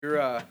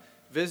You're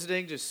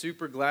visiting, just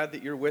super glad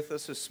that you're with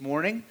us this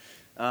morning.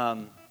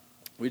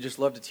 We just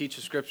love to teach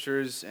the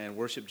scriptures and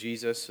worship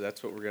Jesus, so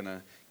that's what we're going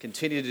to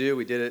continue to do.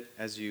 We did it,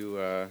 as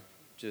you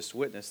just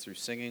witnessed, through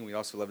singing. We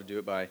also love to do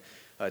it by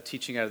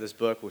teaching out of this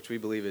book, which we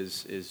believe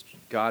is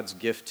God's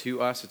gift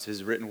to us. It's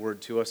His written word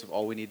to us of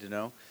all we need to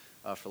know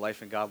for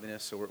life and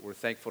godliness, so we're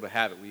thankful to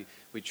have it.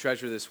 We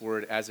treasure this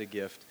word as a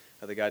gift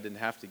that God didn't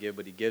have to give,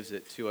 but He gives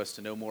it to us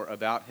to know more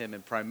about Him,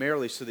 and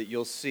primarily so that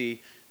you'll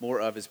see more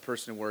of His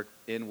person and work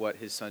in what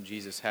His Son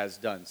Jesus has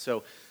done.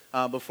 So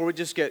before we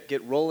just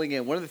get rolling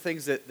in, one of the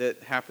things that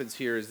happens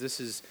here is this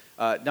is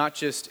not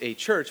just a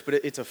church, but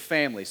it's a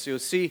family. So you'll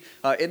see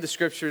in the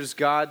scriptures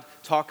God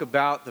talk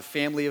about the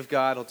family of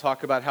God. He'll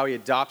talk about how He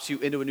adopts you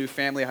into a new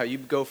family, how you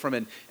go from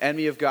an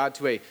enemy of God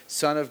to a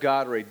son of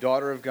God or a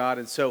daughter of God.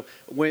 And so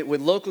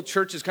when local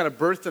churches kind of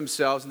birth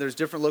themselves, and there's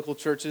different local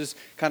churches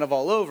kind of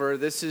all over,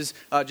 this is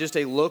just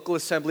a local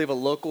assembly of a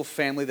local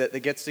family that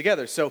gets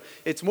together. So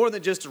it's more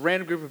than just a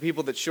random group of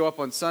people that show up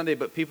on Sunday,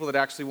 but people that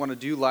actually want to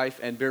do life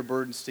and bear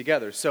burdens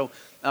together. So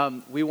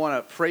we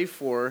want to pray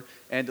for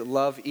and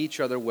love each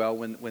other well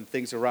when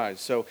things arise.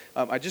 So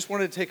I just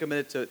wanted to take a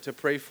minute to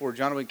pray for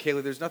John and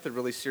Kaylee. There's nothing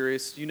really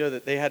serious. You know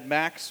that they had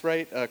Max,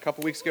 right? A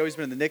couple weeks ago. He's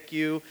been in the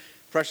NICU,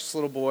 precious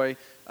little boy.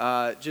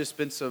 Just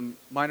been some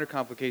minor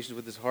complications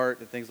with his heart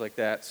and things like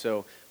that.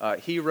 So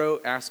he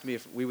asked me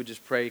if we would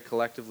just pray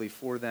collectively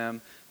for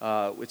them.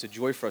 It's a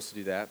joy for us to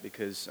do that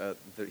because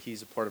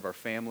he's a part of our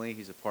family.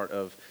 He's a part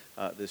of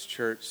this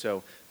church.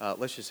 So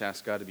let's just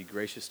ask God to be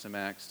gracious to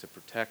Max, to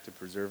protect and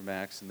preserve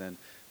Max, and then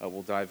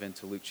we'll dive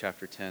into Luke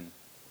chapter 10.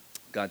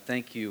 God,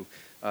 thank you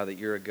that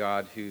you're a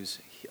God who's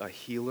a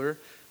healer.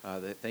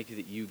 Thank you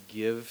that you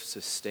give,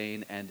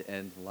 sustain, and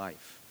end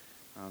life.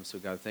 So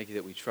God, thank you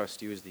that we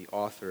trust you as the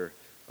author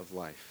of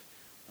life.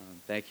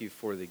 Thank you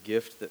for the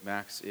gift that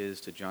Max is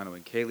to Jono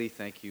and Kaylee.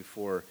 Thank you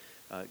for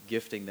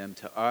gifting them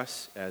to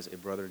us as a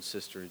brother and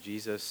sister of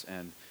Jesus.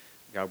 And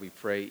God, we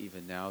pray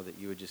even now that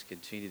you would just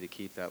continue to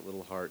keep that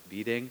little heart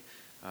beating,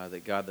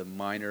 that God, the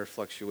minor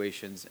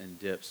fluctuations and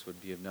dips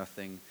would be of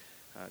nothing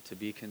to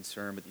be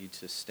concerned, but you'd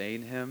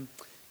sustain him,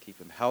 keep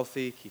him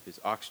healthy, keep his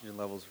oxygen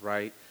levels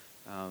right,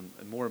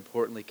 and more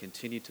importantly,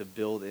 continue to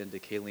build into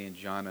Kaylee and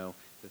Jono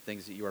the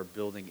things that you are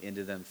building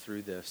into them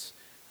through this,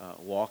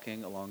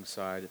 walking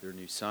alongside their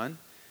new son.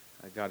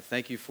 God,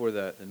 thank you for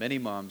the many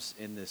moms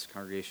in this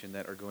congregation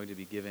that are going to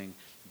be giving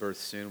birth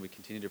soon. We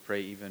continue to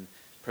pray even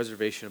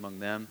preservation among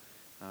them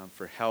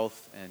for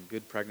health and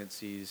good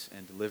pregnancies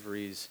and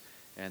deliveries,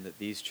 and that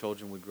these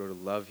children would grow to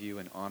love you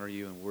and honor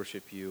you and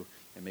worship you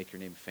and make your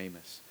name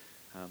famous.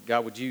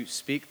 God, would you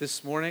speak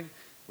this morning?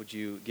 Would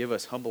you give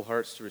us humble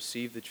hearts to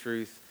receive the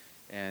truth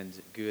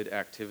and good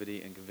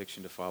activity and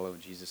conviction to follow?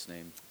 In Jesus'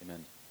 name,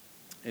 amen.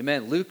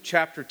 Amen. Luke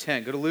chapter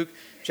 10. Go to Luke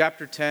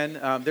chapter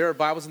 10. There are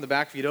Bibles in the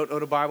back. If you don't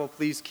own a Bible,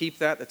 please keep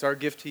that. That's our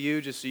gift to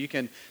you, just so you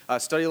can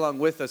study along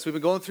with us. We've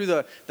been going through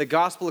the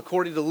gospel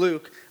according to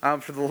Luke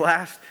for the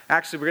last,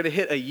 actually, we're going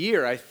to hit a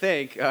year, I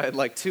think, in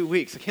like 2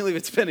 weeks. I can't believe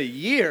it's been a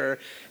year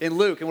in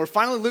Luke. And we're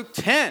finally Luke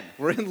 10.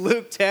 We're in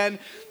Luke 10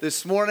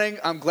 this morning.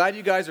 I'm glad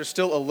you guys are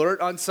still alert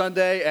on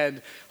Sunday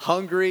and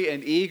hungry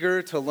and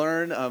eager to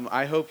learn.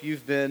 I hope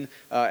you've been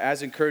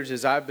as encouraged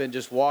as I've been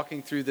just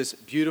walking through this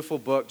beautiful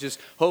book, just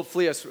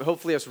hopefully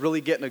us really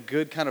getting a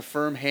good kind of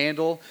firm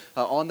handle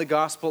on the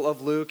Gospel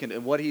of Luke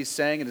and what he's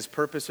saying and his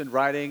purpose in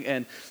writing.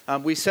 And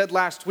we said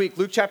last week,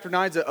 Luke chapter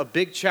 9 is a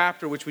big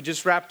chapter, which we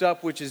just wrapped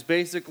up, which is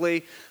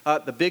basically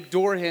the big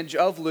door hinge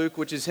of Luke,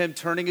 which is him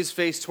turning his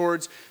face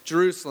towards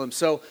Jerusalem.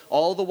 So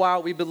all the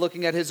while we've been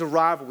looking at his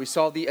arrival. We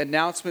saw the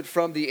announcement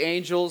from the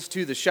angels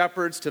to the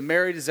shepherds, to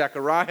Mary, to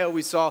Zechariah.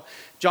 We saw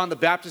John the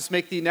Baptist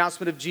make the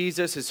announcement of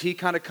Jesus as he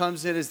kind of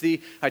comes in as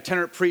the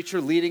itinerant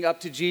preacher leading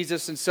up to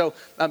Jesus. And so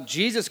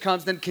Jesus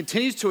comes, then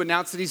continues to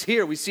announce that he's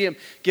here. We see him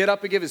get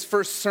up and give his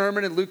first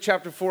sermon in Luke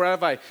chapter 4 out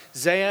of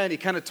Isaiah, and he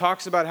kind of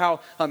talks about how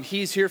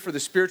he's here for the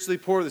spiritually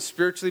poor, the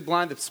spiritually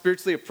blind, the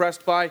spiritually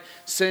oppressed by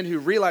sin, who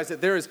realize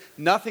that there is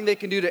nothing they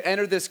can do to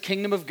enter this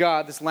kingdom of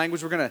God, this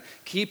language we're going to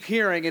keep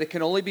hearing, and it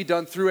can only be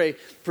done through a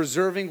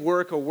preserving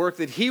work, a work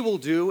that he will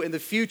do in the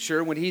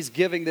future when he's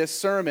giving this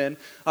sermon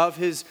of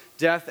his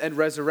death and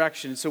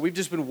resurrection. So we've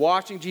just been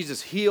watching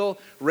Jesus heal,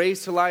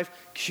 raise to life,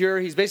 cure.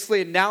 He's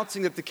basically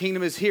announcing that the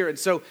kingdom is here. And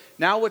so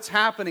now what's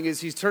happening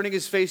is he's turning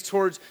his face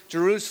towards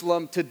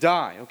Jerusalem to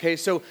die. Okay,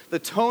 so the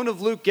tone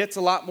of Luke gets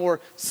a lot more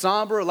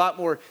somber, a lot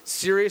more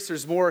serious.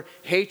 There's more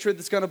hatred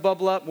that's going to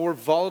bubble up, more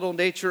volatile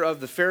nature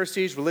of the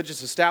Pharisees,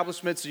 religious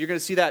establishments. So you're going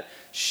to see that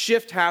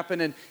shift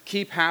happen and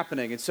keep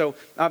happening. And so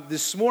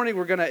this morning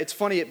it's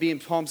funny it being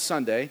Palm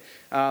Sunday,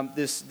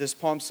 this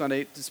Palm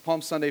Sunday,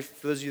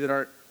 for those of you that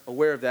aren't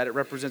aware of that, it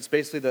represents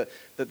basically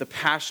the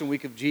Passion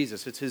Week of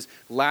Jesus. It's his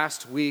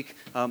last week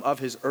of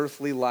his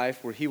earthly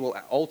life where he will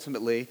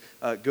ultimately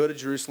go to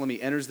Jerusalem.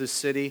 He enters the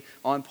city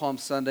on Palm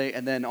Sunday,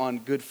 and then on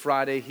Good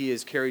Friday, he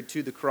is carried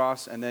to the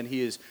cross, and then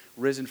he is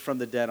risen from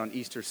the dead on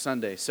Easter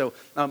Sunday. So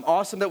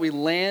awesome that we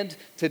land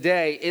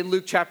today in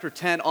Luke chapter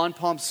 10 on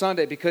Palm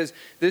Sunday, because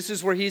this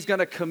is where he's going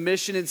to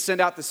commission and send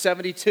out the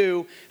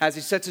 72 as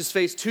he sets his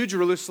face to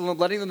Jerusalem,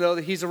 letting them know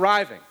that he's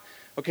arriving.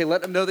 Okay,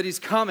 let them know that he's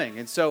coming.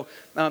 And so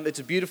it's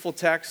a beautiful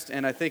text,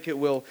 and I think it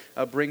will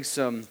bring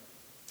some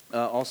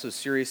also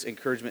serious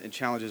encouragement and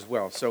challenge as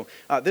well. So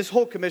this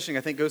whole commissioning,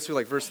 I think, goes through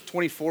like verse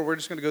 24. We're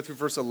just going to go through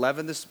verse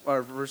 11,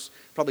 verse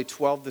probably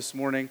 12 this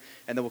morning,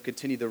 and then we'll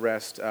continue the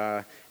rest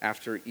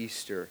after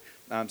Easter.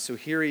 So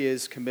here he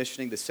is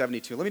commissioning the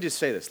 72. Let me just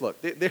say this.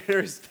 Look, there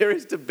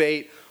is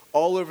debate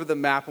all over the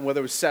map on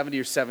whether it was 70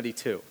 or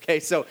 72. Okay,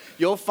 so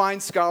you'll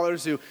find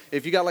scholars who,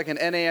 if you got like an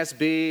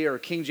NASB or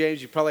King James,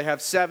 you probably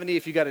have 70.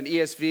 If you got an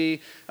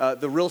ESV,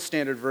 the real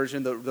standard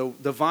version, the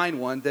divine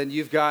one, then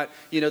you've got,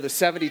 the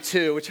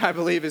 72, which I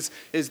believe is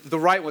the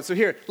right one. So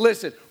here,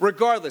 listen,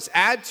 regardless,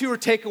 add to or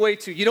take away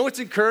to. You know what's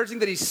encouraging?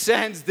 That he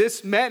sends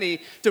this many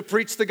to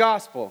preach the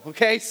gospel.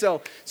 Okay,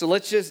 so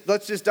let's just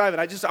dive in.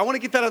 I want to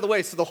get that out of the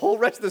way. So the whole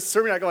rest of the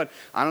sermon, I'm going,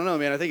 I don't know,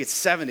 man. I think it's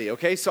 70.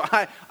 Okay, so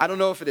I don't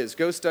know if it is.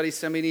 Go study,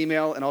 send me an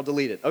email, and I'll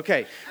delete it.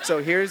 Okay,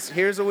 so here's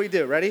what we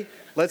do. Ready?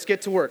 Let's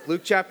get to work.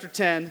 Luke chapter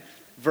 10,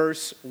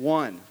 verse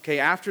 1. Okay,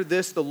 after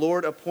this, the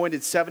Lord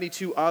appointed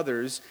 72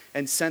 others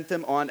and sent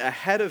them on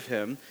ahead of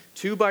him,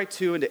 2 by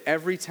 2, into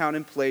every town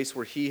and place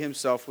where he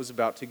himself was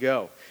about to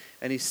go.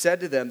 And he said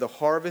to them, the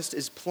harvest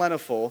is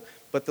plentiful,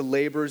 but the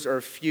laborers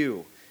are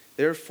few.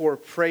 Therefore,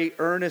 pray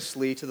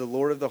earnestly to the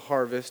Lord of the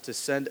harvest to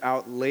send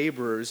out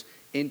laborers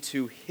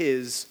into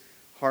his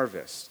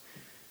harvest.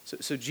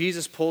 So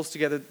Jesus pulls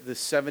together the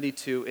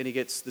 72, and he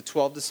gets the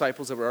 12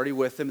 disciples that were already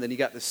with him. Then he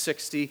got the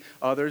 60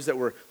 others that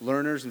were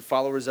learners and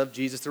followers of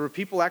Jesus. There were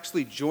people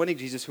actually joining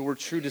Jesus who were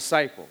true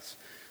disciples.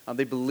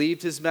 They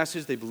believed his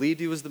message. They believed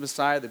he was the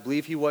Messiah. They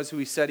believed he was who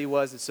he said he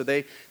was. And so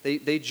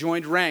they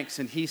joined ranks,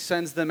 and he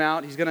sends them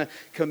out. He's going to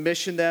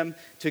commission them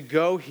to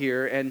go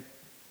here. And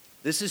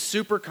this is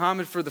super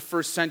common for the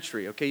first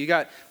century. Okay, you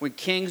got when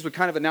kings would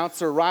kind of announce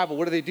their arrival,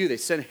 what do? They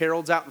send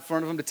heralds out in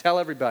front of them to tell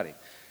everybody.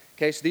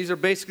 Okay, so these are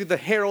basically the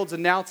heralds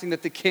announcing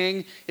that the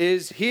king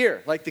is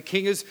here, like the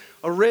king is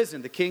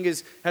arisen, the king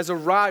has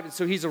arrived, and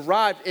so he's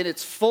arrived in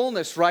its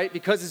fullness, right?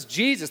 Because it's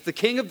Jesus, the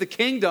king of the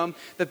kingdom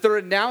that they're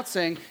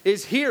announcing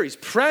is here. He's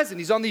present,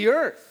 he's on the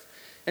earth.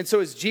 And so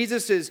as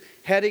Jesus is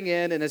heading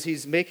in and as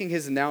he's making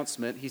his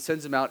announcement, he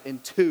sends them out in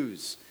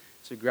twos.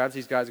 So he grabs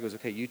these guys and goes,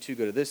 okay, you two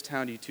go to this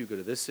town, you two go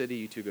to this city,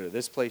 you two go to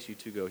this place, you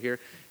two go here.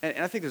 And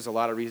I think there's a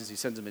lot of reasons he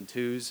sends them in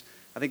twos.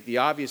 I think the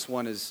obvious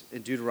one is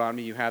in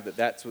Deuteronomy, you have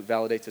that's what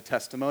validates a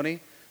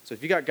testimony. So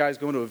if you got guys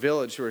going to a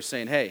village who are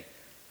saying, hey,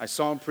 I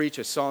saw him preach,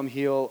 I saw him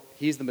heal,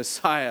 he's the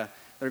Messiah,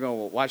 they're going,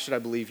 well, why should I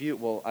believe you?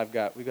 Well,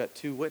 we've got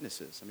two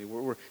witnesses. I mean,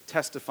 we're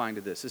testifying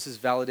to this. This is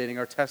validating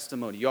our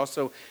testimony. You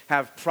also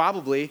have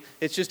probably,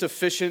 it's just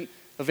efficient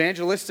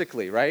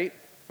evangelistically, right?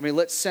 I mean,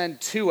 let's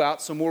send 2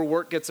 out so more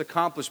work gets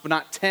accomplished, but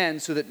not 10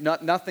 so that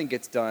nothing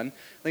gets done.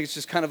 I think it's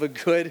just kind of a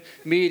good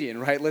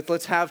median, right?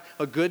 Let's have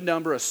a good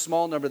number, a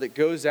small number that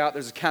goes out.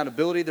 There's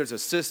accountability, there's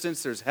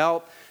assistance, there's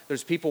help,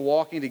 there's people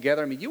walking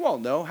together. I mean, you all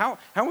know how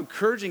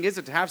encouraging is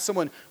it to have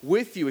someone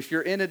with you if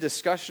you're in a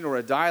discussion or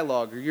a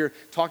dialogue or you're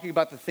talking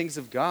about the things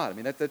of God. I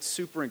mean, that's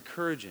super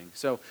encouraging.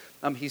 So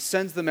he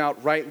sends them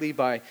out rightly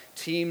by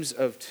teams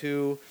of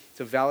 2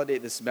 to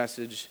validate this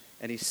message.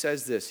 And he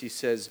says this, he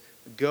says,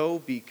 go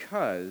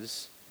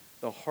because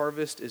the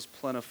harvest is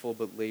plentiful,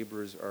 but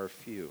laborers are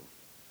few.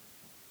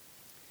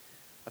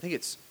 I think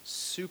it's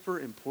super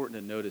important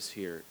to notice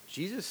here.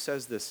 Jesus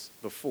says this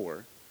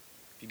before.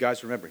 If you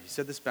guys remember, he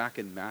said this back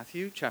in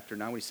Matthew chapter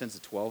 9 when he sends the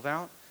 12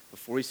 out,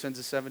 before he sends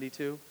the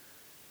 72.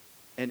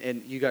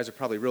 And you guys are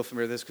probably real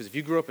familiar with this because if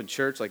you grew up in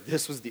church, like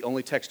this was the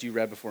only text you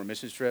read before a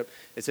missions trip.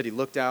 It said he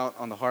looked out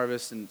on the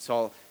harvest and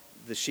saw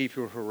the sheep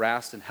who were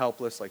harassed and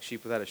helpless like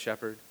sheep without a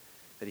shepherd,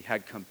 that he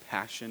had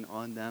compassion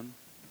on them.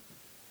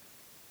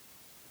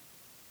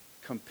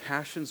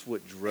 Compassion's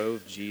what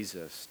drove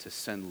Jesus to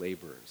send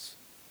laborers.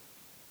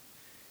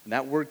 And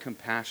that word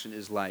compassion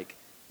is like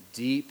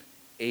deep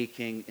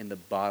aching in the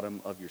bottom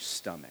of your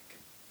stomach.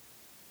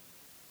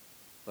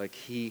 Like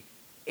he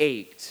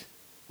ached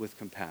with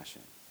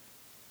compassion.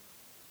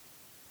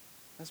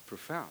 That's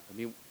profound. I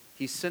mean,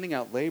 he's sending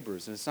out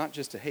laborers, and it's not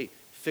just to, hey,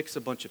 fix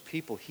a bunch of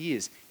people. He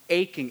is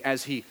aching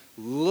as he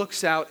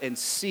looks out and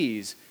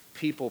sees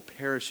people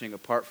perishing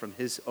apart from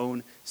his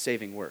own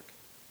saving work.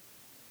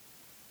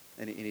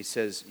 And he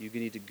says, you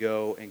need to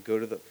go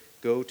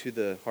to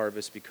the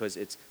harvest because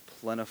it's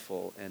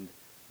plentiful and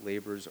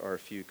laborers are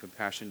few.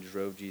 Compassion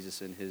drove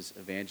Jesus in his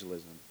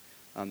evangelism.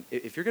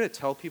 If you're going to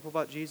tell people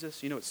about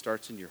Jesus, it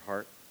starts in your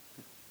heart.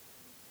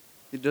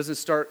 It doesn't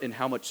start in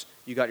how much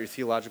you got your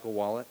theological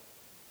wallet,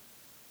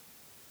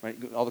 right?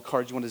 All the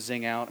cards you want to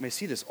zing out. I mean, I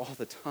see this all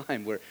the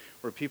time where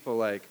people are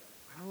like,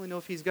 I don't really know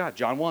if he's God.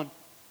 John 1.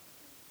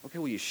 Okay,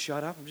 will you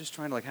shut up? I'm just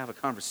trying to have a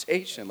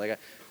conversation. I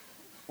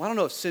don't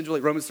know if sin's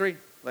really, Romans 3.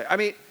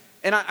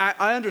 And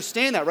I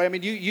understand that, right? I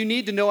mean, you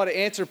need to know how to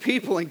answer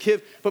people and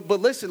give, but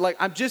listen,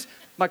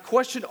 my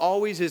question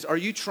always is, are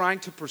you trying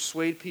to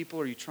persuade people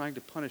or are you trying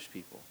to punish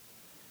people?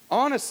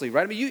 Honestly,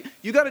 right? I mean,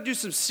 you got to do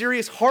some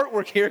serious heart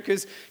work here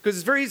because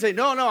it's very easy to say,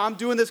 no, I'm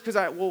doing this because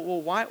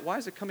why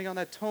is it coming on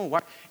that tone?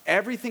 Why?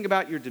 Everything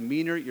about your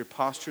demeanor, your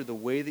posture, the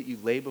way that you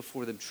lay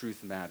before them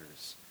truth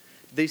matters.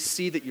 They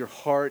see that your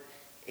heart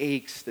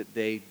aches that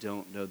they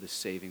don't know the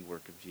saving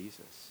work of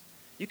Jesus.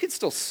 You can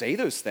still say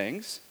those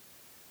things,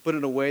 but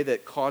in a way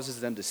that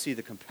causes them to see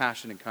the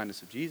compassion and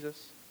kindness of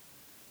Jesus,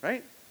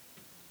 right?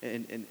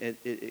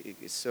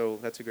 So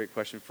that's a great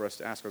question for us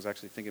to ask. I was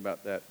actually thinking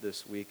about that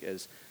this week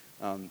as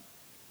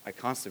I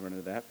constantly run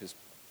into that because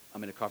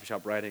I'm in a coffee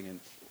shop writing, and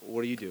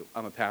what do?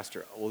 I'm a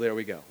pastor. Well, there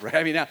we go, right?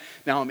 I mean,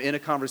 now I'm in a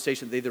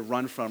conversation they either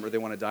run from or they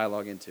want to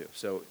dialogue into.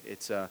 So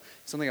it's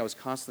something I was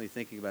constantly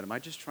thinking about. Am I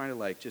just trying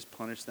to just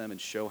punish them and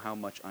show how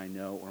much I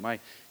know, or am I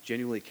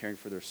genuinely caring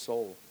for their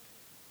soul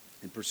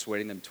and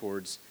persuading them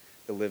towards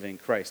the living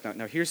Christ?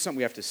 Now here's something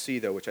we have to see,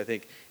 though, which I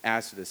think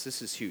adds to this.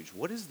 This is huge.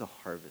 What is the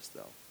harvest,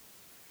 though?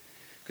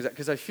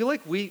 Because I feel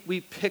like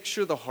we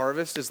picture the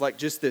harvest as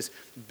just this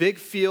big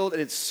field,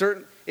 and it's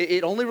certain.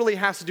 It only really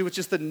has to do with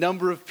just the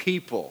number of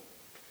people.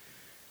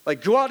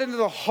 Go out into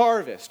the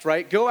harvest,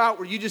 right? Go out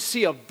where you just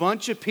see a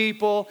bunch of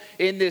people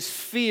in this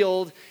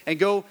field and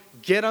go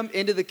get them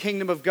into the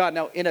kingdom of God.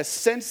 Now, in a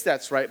sense,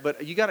 that's right,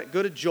 but you got to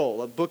go to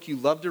Joel, a book you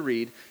love to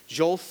read,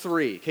 Joel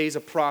 3. Okay, he's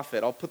a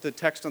prophet. I'll put the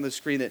text on the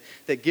screen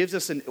that gives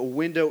us a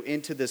window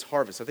into this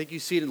harvest. I think you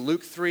see it in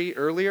Luke 3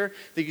 earlier.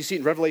 I think you see it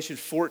in Revelation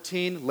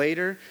 14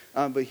 later.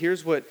 But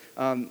here's what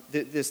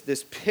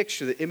this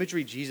picture, the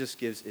imagery Jesus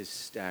gives is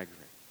staggering.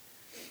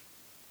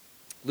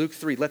 Luke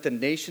 3, let the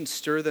nations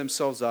stir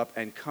themselves up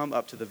and come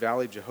up to the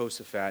valley of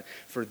Jehoshaphat,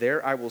 for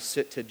there I will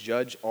sit to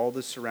judge all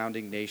the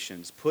surrounding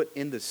nations. Put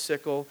in the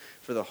sickle,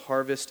 for the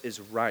harvest is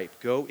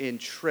ripe. Go in,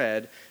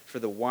 tread, for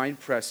the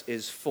winepress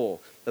is full.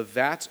 The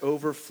vats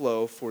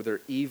overflow, for their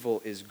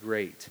evil is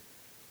great.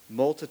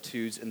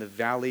 Multitudes in the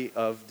valley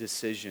of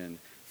decision,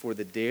 for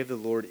the day of the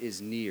Lord is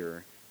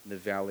near in the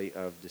valley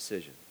of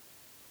decision.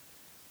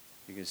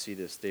 You can see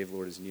this, day of the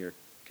Lord is near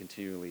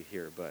continually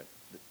here, but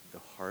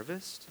the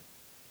harvest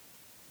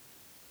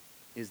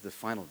is the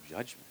final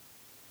judgment.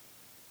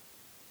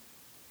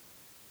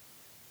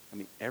 I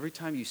mean, every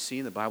time you see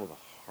in the Bible the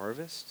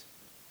harvest,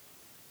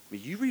 I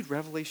mean, you read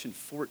Revelation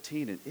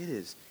 14 and it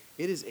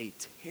is a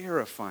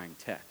terrifying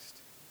text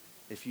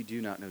if you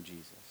do not know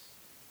Jesus.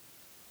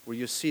 Where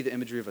you'll see the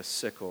imagery of a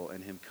sickle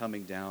and him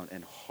coming down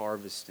and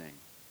harvesting.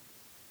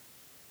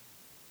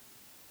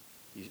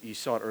 You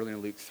saw it earlier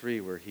in Luke 3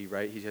 where he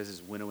has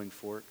his winnowing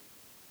fork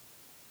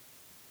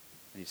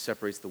and he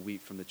separates the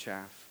wheat from the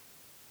chaff.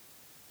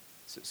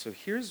 So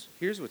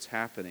here's what's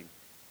happening.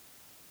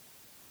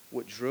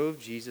 What drove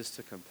Jesus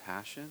to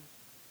compassion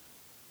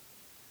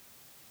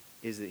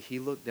is that he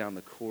looked down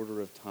the corridor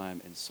of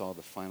time and saw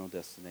the final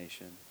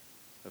destination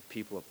of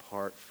people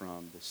apart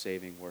from the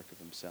saving work of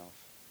himself.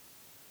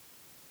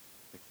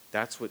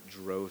 That's what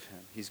drove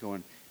him. He's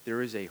going,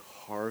 there is a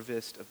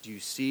harvest of, do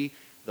you see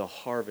the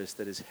harvest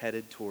that is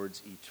headed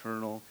towards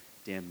eternal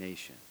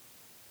damnation?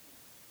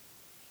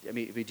 I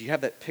mean, do you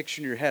have that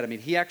picture in your head? I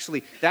mean,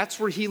 that's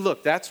where he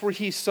looked. That's where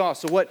he saw.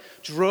 So what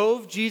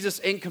drove Jesus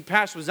in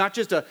compassion was not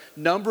just a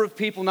number of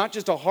people, not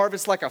just a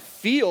harvest like a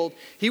field.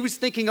 He was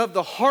thinking of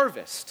the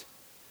harvest.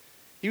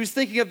 He was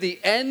thinking of the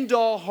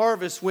end-all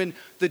harvest when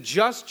the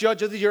just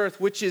judge of the earth,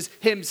 which is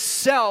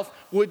himself,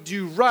 would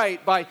do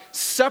right by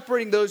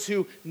separating those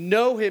who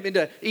know him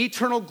into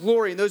eternal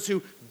glory and those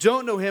who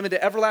don't know him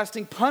into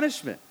everlasting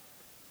punishment.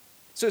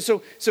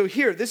 So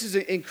here, this is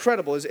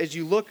incredible. As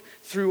you look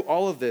through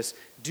all of this,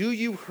 do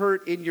you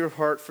hurt in your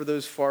heart for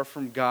those far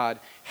from God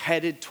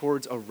headed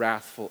towards a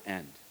wrathful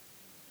end?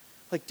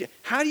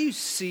 How do you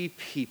see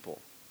people?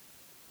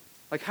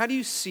 How do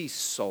you see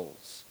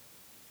souls?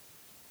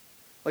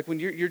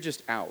 When you're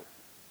just out.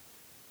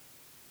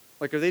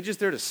 Are they just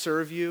there to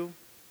serve you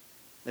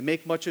and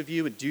make much of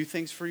you and do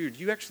things for you? Or do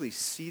you actually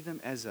see them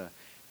as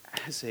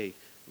a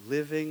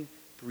living,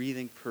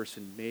 breathing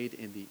person made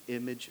in the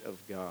image of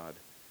God,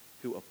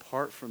 who,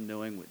 apart from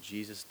knowing what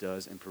Jesus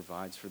does and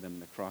provides for them in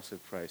the cross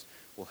of Christ,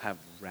 will have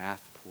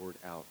wrath poured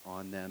out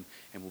on them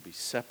and will be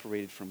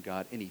separated from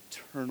God in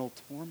eternal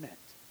torment?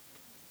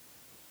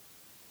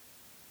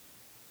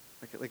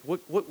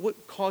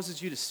 What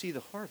causes you to see the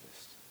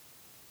harvest?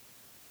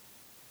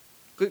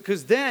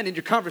 Because then in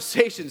your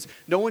conversations,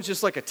 no one's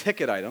just like a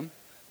ticket item.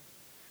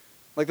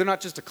 They're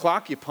not just a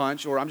clock you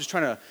punch, or I'm just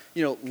trying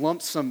to,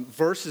 lump some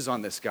verses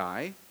on this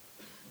guy.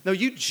 No,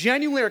 you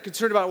genuinely are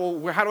concerned about,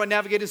 well, how do I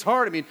navigate his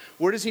heart? I mean,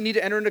 where does he need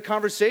to enter into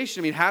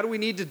conversation? I mean, how do we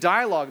need to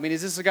dialogue? I mean,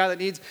 is this a guy that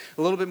needs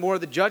a little bit more of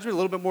the judgment, a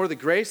little bit more of the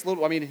grace?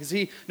 Does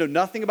he know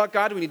nothing about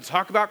God? Do we need to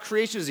talk about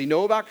creation? Does he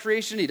know about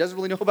creation? He doesn't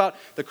really know about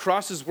the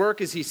cross's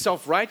work. Is he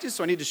self-righteous,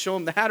 so I need to show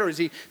him that? Or does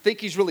he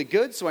think he's really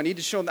good, so I need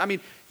to show him that? I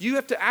mean, you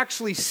have to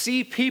actually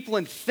see people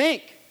and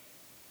think.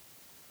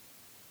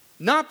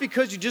 Not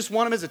because you just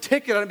want them as a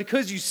ticket on it,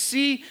 because you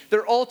see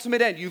their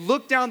ultimate end. You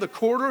look down the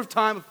corridor of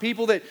time of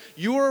people that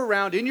you are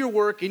around in your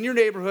work, in your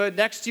neighborhood,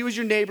 next to you as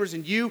your neighbors,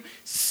 and you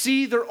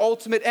see their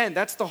ultimate end.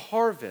 That's the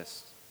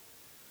harvest.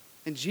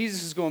 And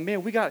Jesus is going,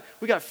 man, we got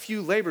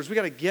few laborers. We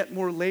got to get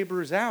more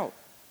laborers out,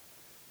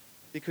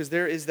 because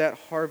there is that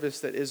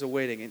harvest that is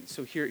awaiting. And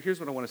so here's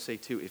what I want to say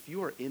too. If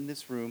you are in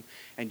this room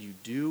and you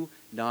do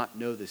not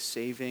know the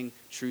saving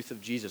truth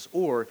of Jesus,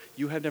 or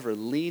you have never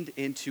leaned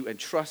into and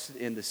trusted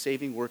in the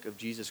saving work of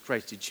Jesus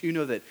Christ, did you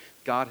know that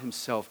God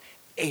himself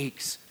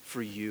aches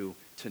for you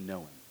to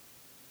know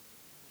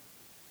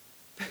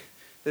him?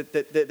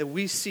 that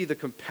we see the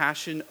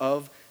compassion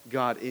of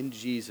God in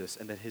Jesus,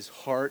 and that his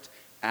heart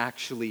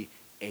actually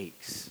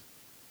aches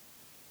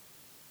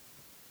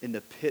in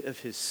the pit of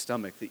his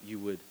stomach that you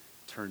would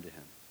turn to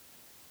him,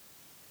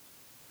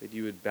 that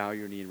you would bow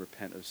your knee and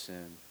repent of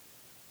sin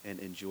and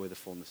enjoy the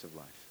fullness of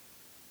life.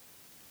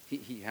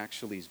 He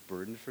actually is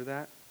burdened for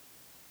that.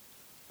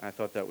 I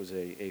thought that was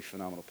a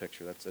phenomenal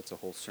picture. That's a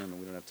whole sermon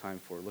we don't have time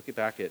for. Look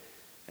back at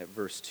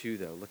verse 2,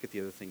 though. Look at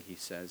the other thing he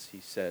says. He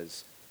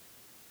says,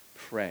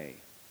 pray.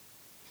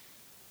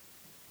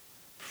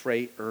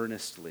 Pray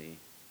earnestly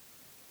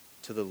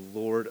to the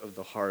Lord of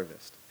the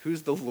harvest.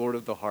 Who's the Lord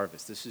of the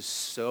harvest? This is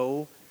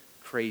so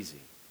crazy.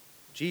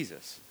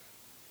 Jesus.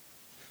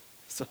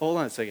 So hold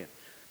on a second.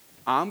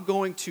 I'm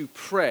going to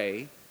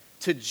pray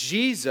to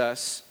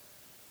Jesus,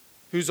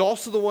 who's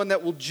also the one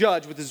that will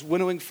judge with his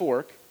winnowing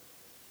fork.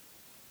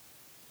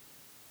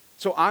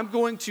 So I'm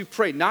going to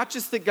pray, not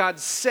just that God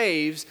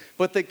saves,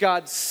 but that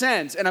God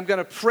sends. And I'm going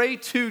to pray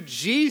to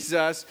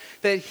Jesus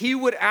that he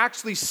would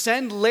actually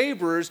send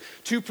laborers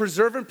to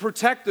preserve and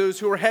protect those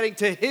who are heading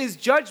to his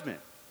judgment.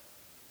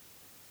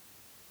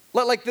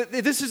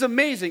 This is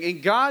amazing.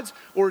 In God's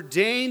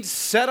ordained,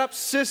 set-up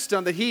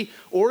system that he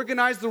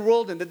organized the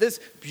world in, that this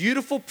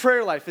beautiful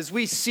prayer life, as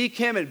we seek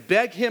him and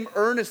beg him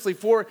earnestly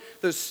for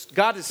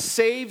God to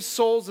save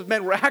souls of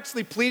men, we're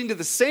actually pleading to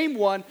the same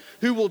one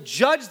who will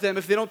judge them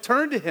if they don't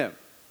turn to him.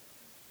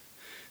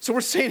 So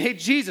we're saying, hey,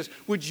 Jesus,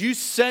 would you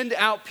send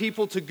out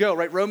people to go,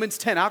 right? Romans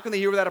 10, how can they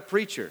hear without a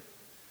preacher?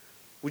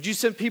 Would you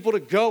send people to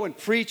go and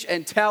preach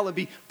and tell and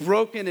be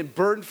broken and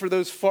burdened for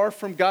those far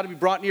from God to be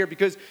brought near,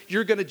 because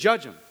you're going to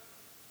judge them?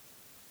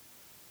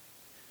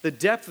 The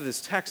depth of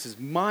this text is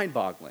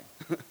mind-boggling.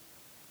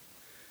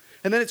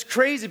 And then it's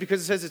crazy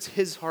because it says it's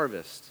his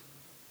harvest.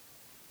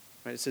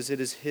 Right? It says it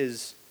is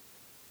his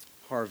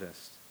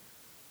harvest.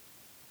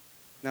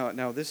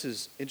 Now this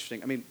is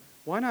interesting. I mean,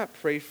 why not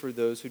pray for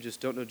those who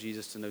just don't know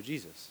Jesus to know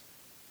Jesus?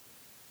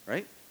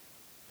 Right?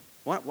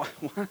 Why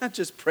not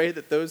just pray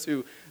that those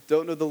who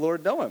don't know the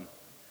Lord know him?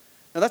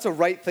 Now, that's a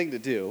right thing to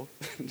do.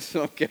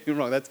 Don't get me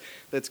wrong.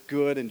 That's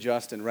good and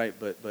just and right.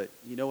 But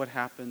you know what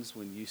happens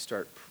when you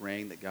start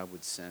praying that God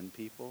would send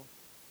people?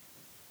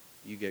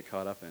 You get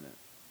caught up in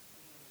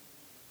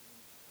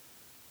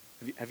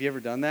it. Have you ever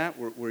done that?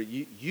 Where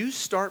you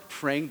start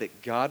praying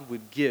that God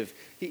would give.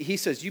 He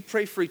says, you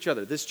pray for each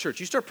other, this church.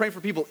 You start praying for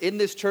people in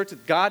this church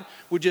that God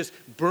would just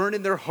burn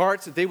in their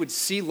hearts, that they would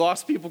see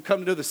lost people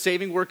come to know the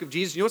saving work of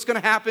Jesus. You know what's going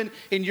to happen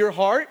in your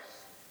heart?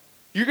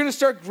 You're going to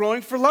start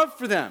growing for love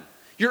for them.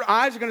 Your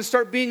eyes are going to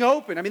start being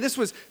open. I mean, this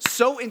was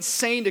so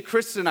insane to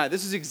Kristen and I.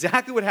 This is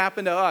exactly what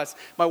happened to us,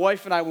 my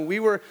wife and I, when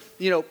we were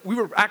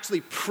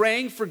actually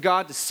praying for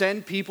God to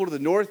send people to the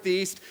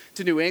Northeast,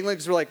 to New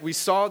England, because we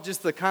saw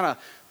just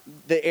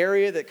the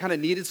area that kind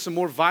of needed some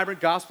more vibrant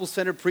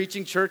gospel-centered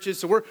preaching churches.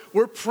 So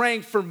we're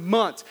praying for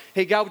months.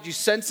 Hey, God, would you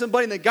send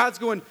somebody? And then God's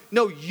going,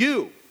 no,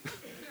 you.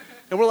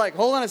 And we're like,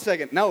 hold on a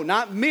second. No,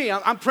 not me.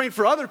 I'm praying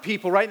for other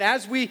people, right? And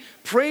as we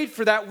prayed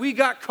for that, we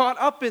got caught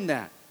up in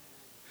that.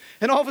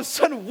 And all of a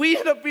sudden, we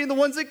end up being the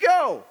ones that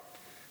go.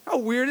 How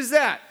weird is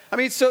that? I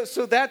mean, so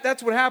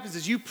that's what happens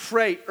is you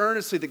pray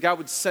earnestly that God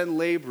would send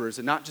laborers,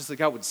 and not just that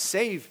God would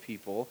save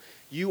people.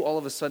 You all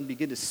of a sudden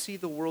begin to see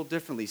the world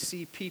differently,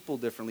 see people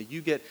differently.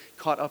 You get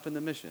caught up in the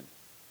mission.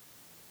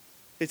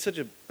 It's such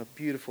a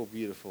beautiful,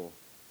 beautiful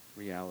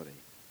reality.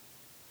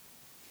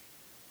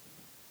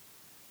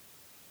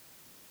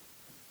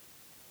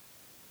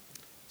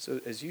 So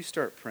as you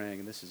start praying,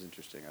 and this is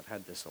interesting, I've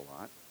had this a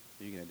lot,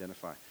 you can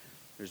identify.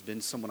 There's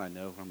been someone I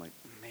know where I'm like,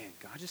 man,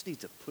 God just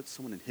needs to put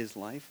someone in his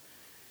life.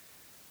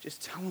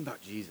 Just tell him about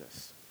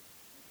Jesus.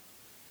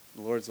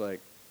 The Lord's like,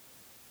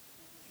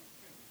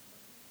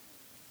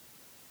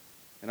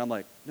 and I'm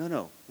like,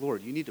 no,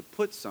 Lord, you need to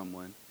put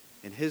someone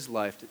in his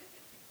life.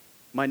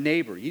 My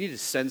neighbor, you need to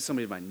send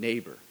somebody to my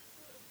neighbor.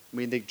 I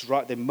mean,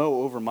 they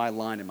mow over my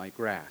line in my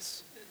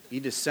grass. You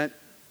need to send,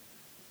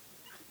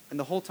 and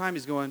the whole time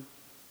he's going,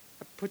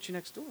 I put you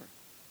next door.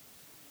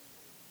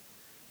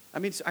 I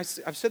mean, I've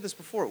said this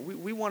before.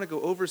 We want to go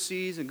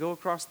overseas and go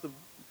across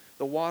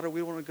the water.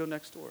 We want to go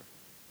next door.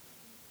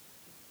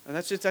 And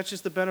that's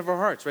just the bent of our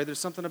hearts, right? There's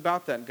something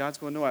about that. And God's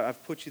going, no,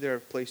 I've put you there.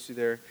 I've placed you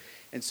there.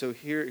 And so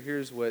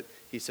here's what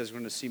he says. We're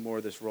going to see more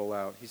of this roll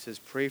out. He says,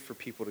 pray for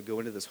people to go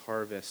into this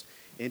harvest,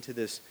 into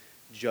this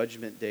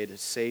judgment day, to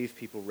save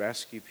people,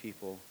 rescue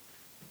people,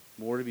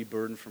 more to be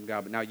burdened from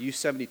God. But now, you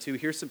 72,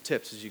 here's some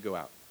tips as you go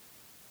out.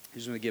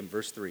 He's going to give him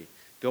verse 3.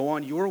 Go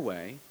on your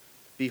way.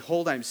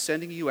 Behold, I'm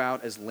sending you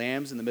out as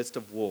lambs in the midst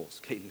of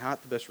wolves. Okay,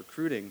 not the best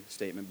recruiting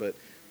statement, but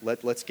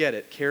let's get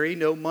it. Carry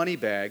no money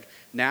bag,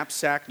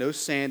 knapsack, no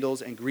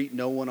sandals, and greet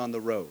no one on the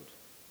road.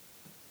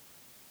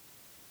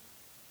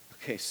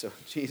 Okay, so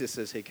Jesus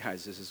says, hey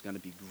guys, this is going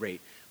to be great.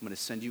 I'm going to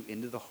send you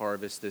into the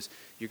harvest.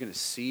 You're going to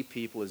see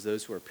people as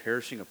those who are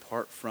perishing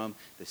apart from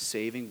the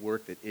saving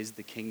work that is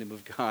the kingdom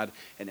of God.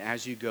 And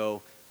as you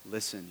go,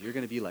 listen, you're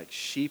going to be like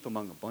sheep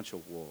among a bunch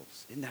of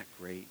wolves. Isn't that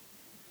great?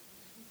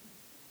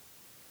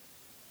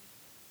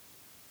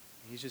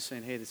 He's just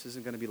saying, hey, this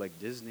isn't going to be like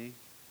Disney.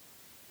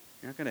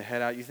 You're not going to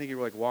head out. You think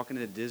you're like walking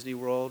into Disney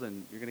World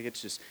and you're going to get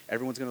just,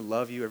 everyone's going to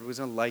love you, everyone's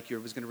going to like you,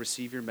 everyone's going to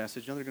receive your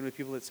message. No, there are going to be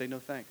people that say no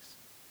thanks.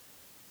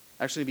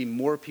 Actually, be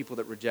more people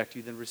that reject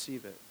you than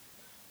receive it.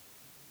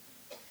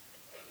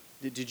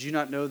 Did you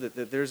not know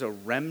that there's a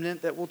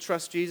remnant that will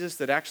trust Jesus?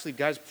 That actually,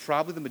 guys,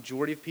 probably the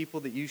majority of people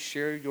that you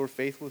share your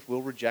faith with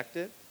will reject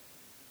it?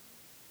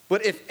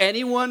 But if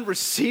anyone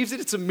receives it,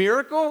 it's a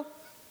miracle.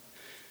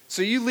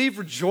 So you leave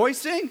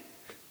rejoicing?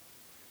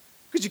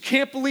 Because you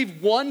can't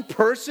believe one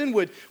person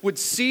would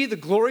see the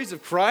glories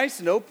of Christ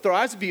and their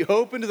eyes would be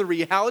open to the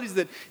realities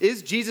that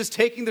is Jesus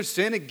taking their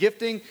sin and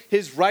gifting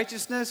his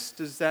righteousness.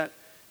 Does that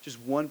just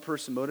one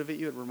person motivate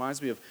you? It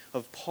reminds me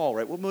of Paul,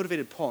 right? What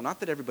motivated Paul?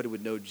 Not that everybody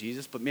would know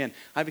Jesus, but man,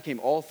 I became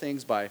all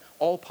things by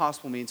all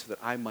possible means so that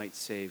I might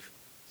save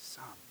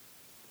some.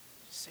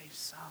 Save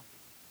some.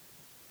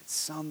 That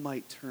some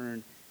might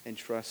turn and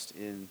trust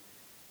in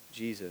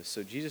Jesus.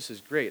 So Jesus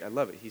is great. I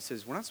love it. He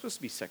says, we're not supposed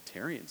to be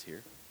sectarians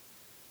here.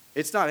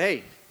 It's not,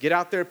 hey, get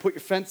out there, put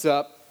your fence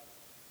up.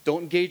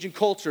 Don't engage in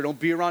culture. Don't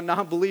be around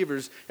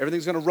non-believers.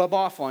 Everything's going to rub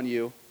off on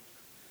you.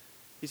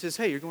 He says,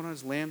 hey, you're going on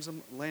as lambs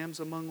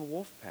among a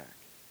wolf pack.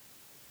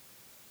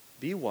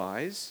 Be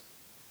wise,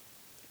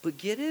 but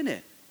get in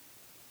it.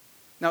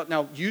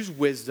 Now use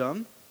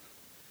wisdom.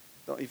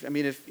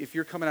 If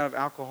you're coming out of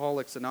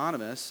Alcoholics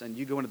Anonymous and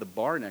you go into the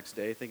bar next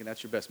day thinking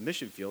that's your best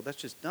mission field, that's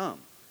just dumb.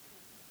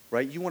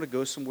 Right? You want to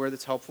go somewhere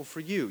that's helpful for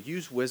you.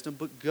 Use wisdom,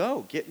 but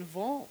go. Get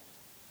involved.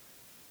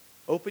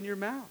 Open your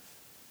mouth.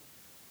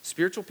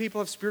 Spiritual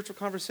people have spiritual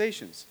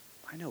conversations.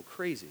 I know,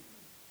 crazy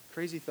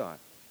thought,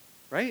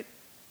 right?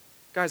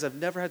 Guys, I've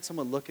never had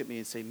someone look at me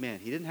and say, man,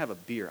 he didn't have a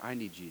beer. I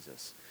need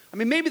Jesus.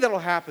 Maybe that'll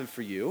happen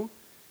for you,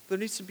 but there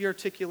needs to be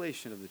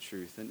articulation of the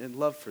truth and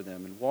love for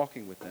them and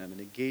walking with them and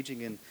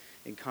engaging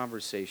in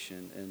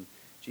conversation. And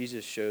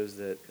Jesus shows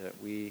that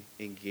we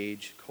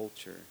engage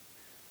culture.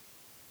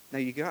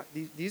 Now,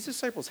 these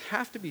disciples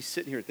have to be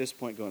sitting here at this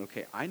point going,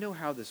 okay, I know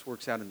how this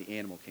works out in the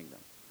animal kingdom,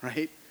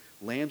 right?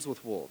 Lambs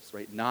with wolves,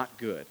 right? Not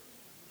good.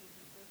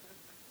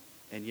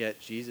 And yet,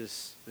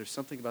 Jesus, there's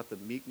something about the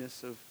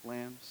meekness of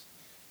lambs,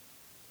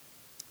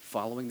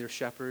 following their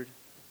shepherd,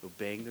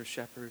 obeying their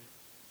shepherd.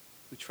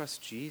 We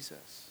trust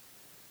Jesus.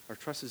 Our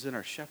trust is in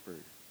our shepherd.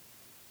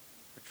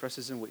 Our trust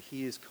is in what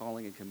he is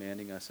calling and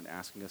commanding us and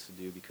asking us to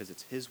do because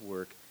it's his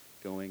work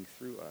going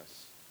through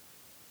us.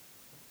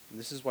 And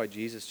this is why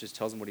Jesus just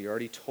tells them what he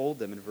already told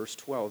them in verse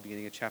 12,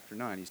 beginning of chapter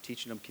 9. He's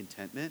teaching them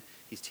contentment.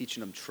 He's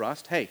teaching them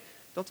trust. Hey,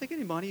 don't take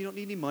any money. You don't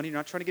need any money. You're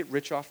not trying to get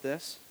rich off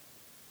this,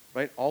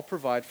 right? I'll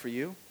provide for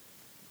you.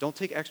 Don't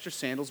take extra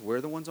sandals.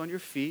 Wear the ones on your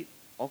feet.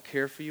 I'll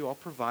care for you. I'll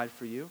provide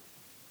for you.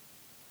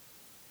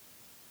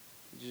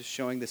 He's just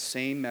showing the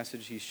same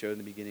message he showed in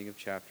the beginning of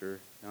chapter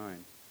 9.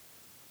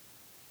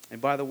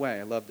 And by the way,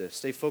 I love this.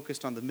 Stay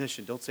focused on the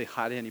mission. Don't say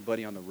hi to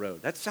anybody on the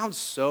road. That sounds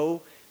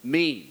so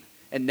mean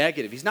and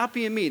negative. He's not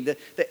being mean. The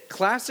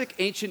classic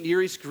ancient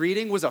Near East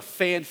greeting was a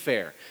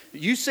fanfare.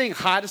 You saying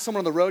hi to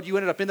someone on the road, you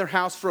ended up in their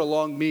house for a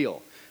long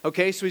meal.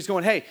 Okay, so he's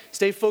going, hey,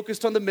 stay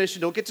focused on the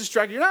mission. Don't get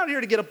distracted. You're not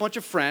here to get a bunch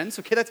of friends.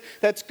 Okay,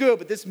 that's good,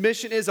 but this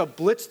mission is a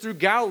blitz through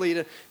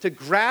Galilee to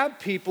grab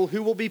people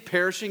who will be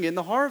perishing in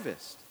the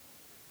harvest.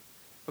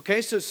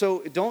 Okay, so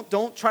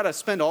don't try to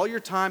spend all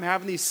your time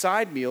having these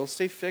side meals.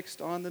 Stay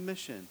fixed on the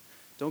mission.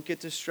 Don't get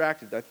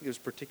distracted. I think it was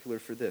particular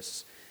for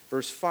this.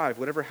 Verse 5,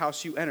 whatever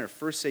house you enter,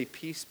 first say,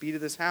 peace be to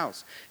this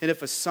house. And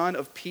if a son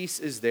of peace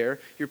is there,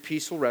 your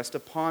peace will rest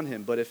upon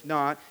him. But if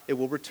not, it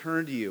will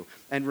return to you.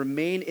 And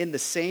remain in the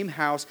same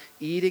house,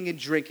 eating and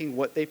drinking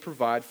what they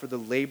provide, for the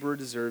laborer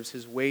deserves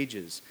his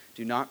wages.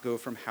 Do not go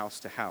from house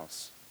to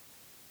house.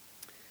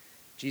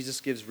 Jesus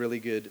gives really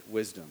good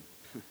wisdom.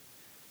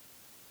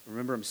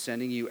 Remember, I'm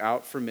sending you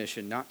out for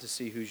mission, not to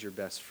see who's your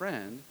best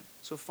friend.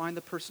 So find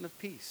the person of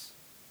peace.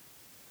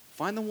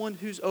 Find the one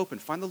who's open.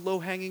 Find the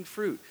low-hanging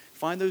fruit.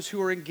 Find those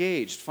who are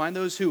engaged. Find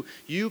those who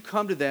you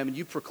come to them and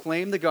you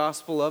proclaim the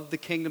gospel of the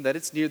kingdom, that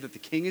it's near, that the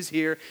king is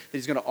here, that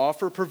he's going to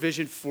offer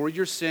provision for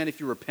your sin if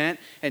you repent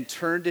and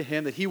turn to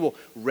him, that he will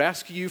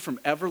rescue you from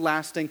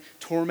everlasting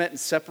torment and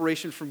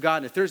separation from God.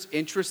 And if there's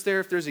interest there,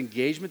 if there's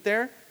engagement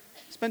there,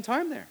 spend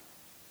time there.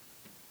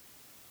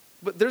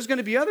 But there's going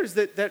to be others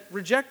that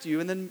reject you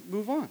and then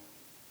move on.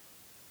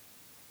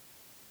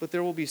 But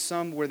there will be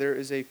some where there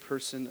is a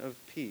person of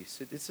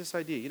peace. It's this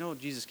idea. You know,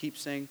 Jesus keeps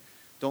saying,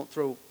 don't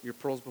throw your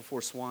pearls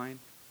before swine.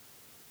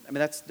 I mean,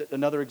 that's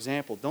another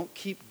example. Don't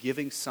keep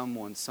giving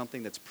someone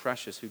something that's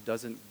precious who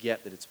doesn't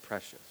get that it's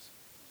precious.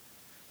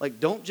 Like,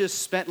 don't just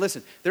spend,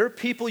 listen, there are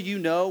people you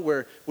know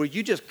where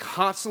you just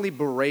constantly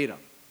berate them.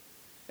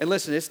 And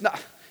listen,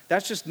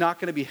 that's just not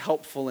going to be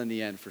helpful in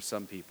the end for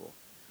some people.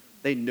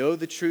 They know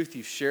the truth,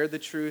 you've shared the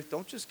truth.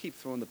 Don't just keep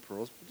throwing the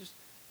pearls, but just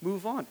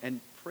move on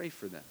and pray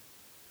for them.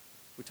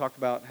 We talked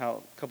about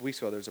how a couple weeks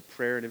ago there's a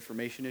prayer and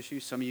information issue.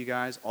 Some of you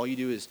guys, all you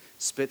do is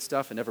spit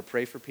stuff and never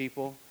pray for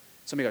people.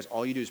 Some of you guys,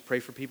 all you do is pray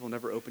for people and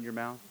never open your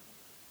mouth.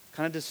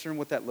 Kind of discern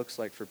what that looks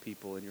like for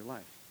people in your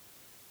life.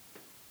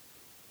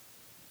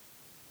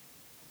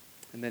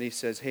 And then he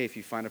says, hey, if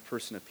you find a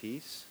person of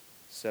peace,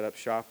 set up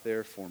shop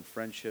there, form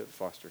friendship,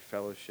 foster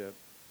fellowship.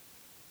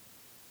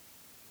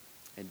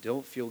 And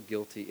don't feel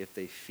guilty if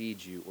they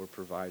feed you or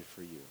provide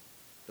for you.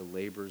 The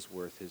labor's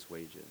worth his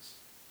wages.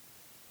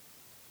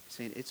 He's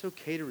saying it's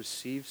okay to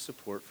receive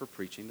support for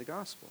preaching the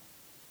gospel.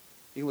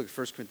 You can look at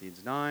 1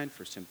 Corinthians 9,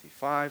 1 Timothy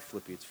 5,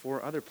 Philippians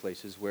 4, other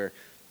places where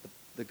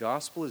the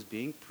gospel is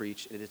being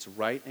preached, and it's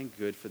right and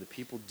good for the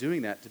people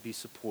doing that to be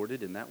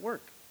supported in that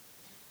work.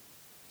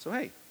 So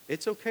hey,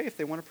 it's okay if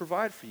they want to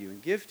provide for you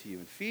and give to you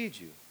and feed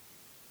you.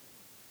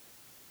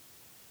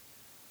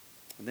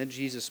 And then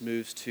Jesus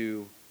moves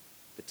to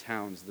the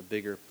towns, the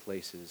bigger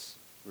places.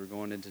 We're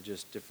going into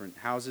just different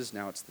houses.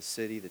 Now it's the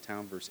city, the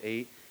town, verse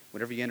 8.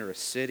 Whenever you enter a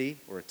city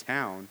or a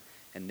town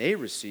and they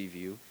receive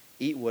you,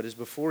 eat what is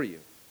before you.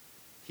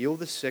 Heal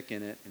the sick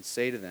in it and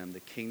say to them, the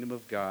kingdom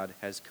of God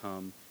has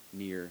come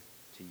near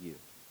to you.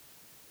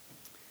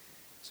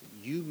 So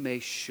you may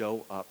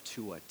show up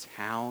to a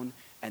town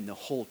and the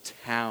whole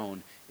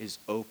town is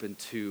open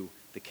to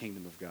the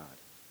kingdom of God.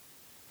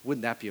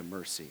 Wouldn't that be a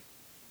mercy?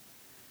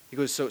 He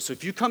goes, so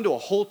if you come to a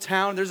whole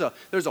town, there's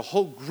a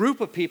whole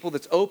group of people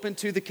that's open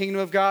to the kingdom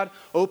of God,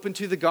 open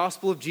to the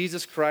gospel of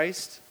Jesus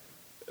Christ.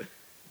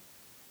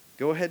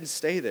 Go ahead and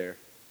stay there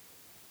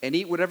and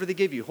eat whatever they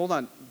give you. Hold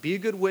on. Be a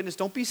good witness.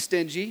 Don't be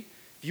stingy.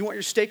 If you want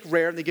your steak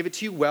rare and they give it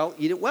to you well,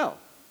 eat it well.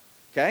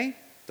 Okay?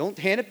 Don't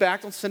hand it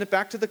back. Don't send it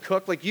back to the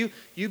cook. Like you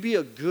be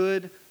a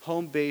good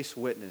home-based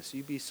witness.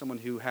 You be someone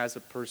who has a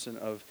person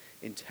of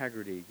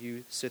integrity.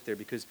 You sit there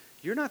because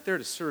you're not there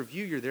to serve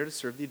you. You're there to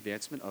serve the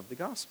advancement of the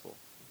gospel.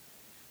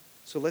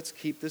 So let's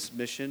keep this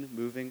mission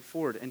moving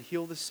forward and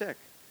heal the sick.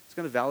 It's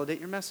going to validate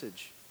your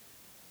message.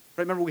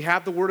 Right? Remember, we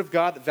have the Word of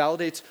God that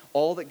validates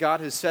all that God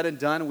has said and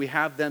done, and we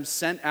have them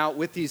sent out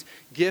with these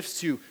gifts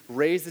to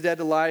raise the dead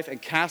to life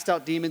and cast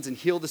out demons and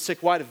heal the sick.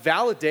 Why? To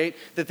validate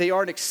that they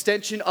are an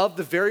extension of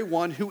the very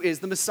one who is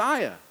the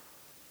Messiah.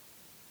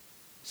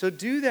 So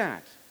do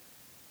that.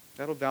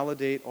 That'll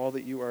validate all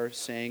that you are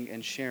saying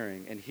and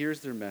sharing. And here's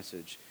their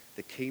message.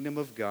 The kingdom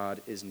of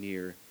God is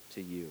near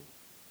to you.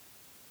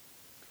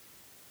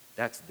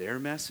 That's their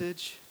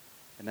message,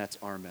 and that's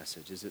our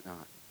message, is it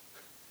not?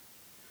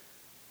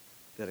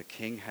 That a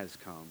king has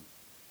come,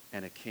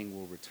 and a king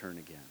will return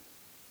again.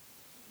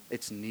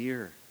 It's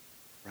near,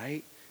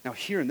 right? Now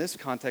here in this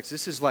context,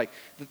 this is like,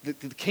 the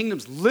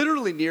kingdom's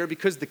literally near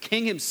because the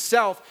king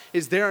himself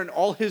is there in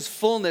all his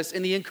fullness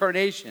in the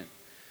incarnation.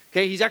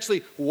 Okay, he's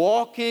actually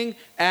walking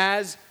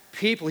as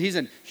people. He's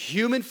in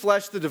human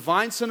flesh. The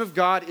divine Son of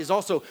God is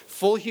also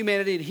full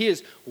humanity, and he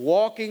is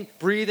walking,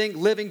 breathing,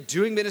 living,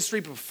 doing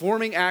ministry,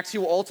 performing acts. He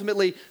will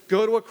ultimately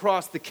go to a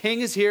cross. The king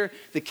is here.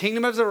 The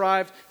kingdom has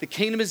arrived. The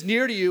kingdom is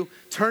near to you.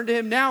 Turn to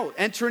him now.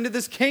 Enter into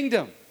this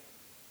kingdom.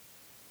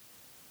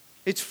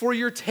 It's for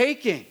your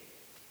taking.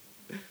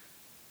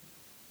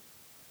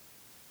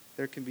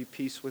 There can be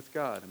peace with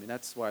God. I mean,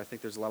 that's why I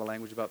think there's a lot of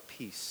language about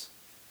peace.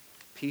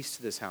 Peace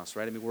to this house,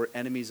 right? I mean, we're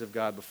enemies of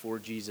God before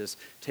Jesus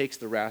takes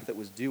the wrath that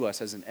was due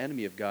us as an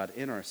enemy of God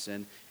in our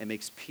sin and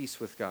makes peace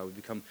with God. We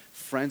become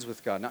friends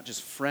with God. Not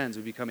just friends,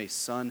 we become a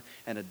son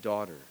and a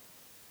daughter.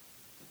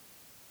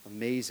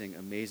 Amazing,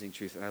 amazing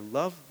truth. And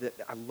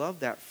I love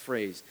that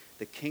phrase,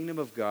 the kingdom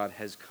of God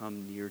has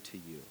come near to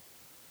you.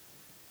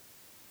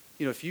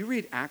 You know, if you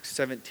read Acts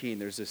 17,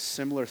 there's a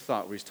similar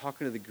thought where he's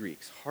talking to the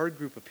Greeks, hard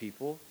group of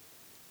people,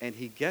 and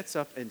he gets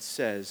up and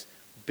says,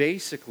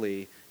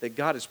 basically, that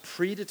God has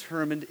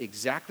predetermined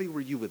exactly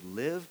where you would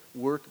live,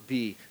 work,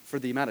 be, for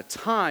the amount of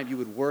time you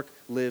would work,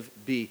 live,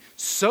 be,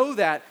 so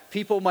that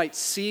people might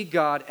see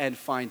God and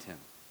find him.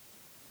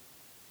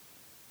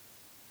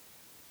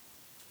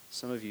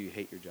 Some of you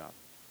hate your job.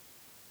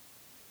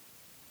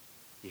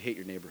 You hate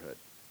your neighborhood.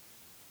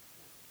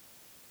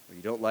 Or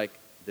you don't like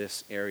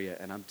this area,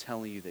 and I'm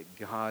telling you that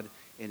God,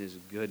 in his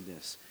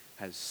goodness,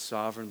 has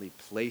sovereignly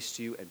placed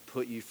you and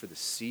put you for the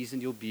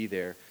season you'll be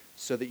there,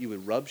 so that you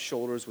would rub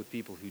shoulders with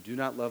people who do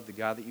not love the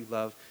God that you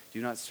love,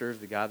 do not serve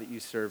the God that you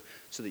serve,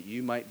 so that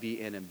you might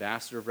be an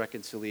ambassador of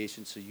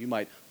reconciliation, so you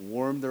might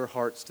warm their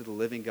hearts to the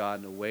living God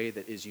in a way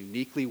that is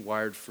uniquely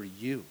wired for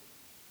you.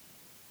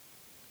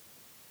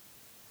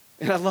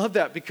 And I love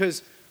that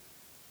because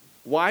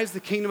why is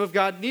the kingdom of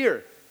God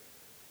near?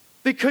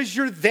 Because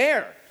you're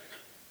there.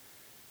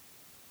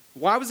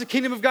 Why was the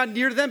kingdom of God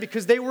near to them?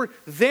 Because they were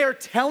there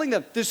telling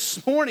them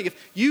this morning,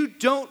 if you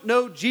don't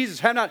know Jesus,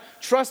 have not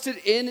trusted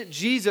in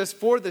Jesus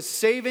for the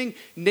saving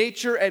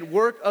nature and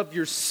work of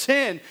your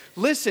sin,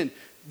 listen,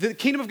 the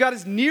kingdom of God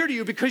is near to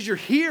you because you're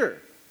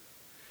here.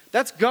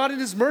 That's God in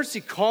his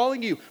mercy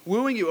calling you,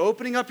 wooing you,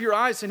 opening up your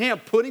eyes, saying, hey, I'm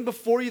putting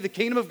before you the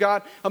kingdom of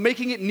God. I'm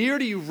making it near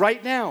to you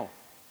right now.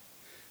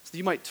 So that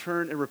you might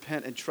turn and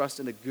repent and trust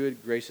in a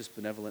good, gracious,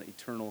 benevolent,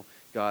 eternal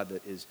God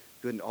that is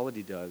good in all that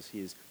he does. He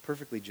is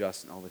perfectly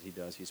just in all that he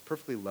does. He is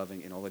perfectly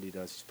loving in all that he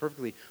does. He's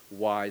perfectly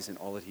wise in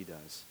all that he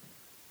does.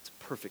 It's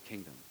a perfect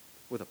kingdom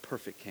with a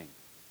perfect king.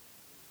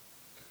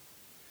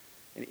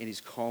 And he's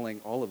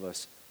calling all of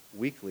us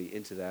weekly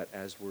into that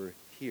as we're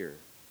here.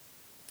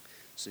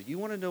 So you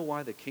want to know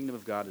why the kingdom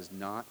of God is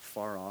not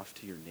far off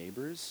to your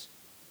neighbors?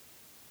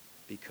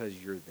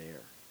 Because you're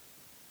there.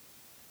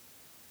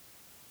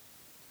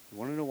 You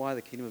want to know why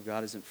the kingdom of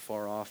God isn't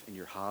far off in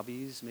your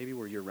hobbies, maybe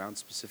where you're around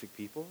specific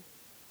people?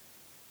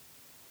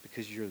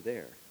 Because you're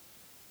there.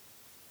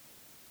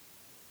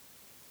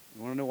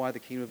 You want to know why the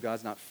kingdom of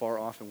God's not far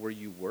off in where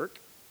you work?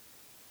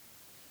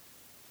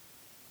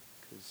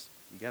 Because,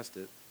 you guessed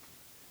it,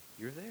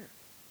 you're there.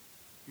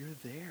 You're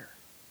there.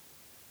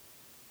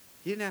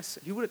 He didn't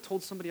ask, he would have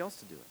told somebody else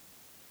to do it.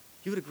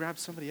 He would have grabbed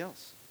somebody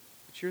else.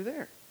 But you're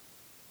there.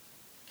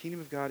 The kingdom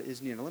of God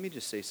is near. Now let me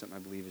just say something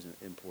I believe is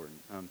important.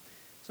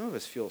 Some of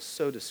us feel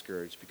so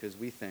discouraged because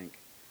we think,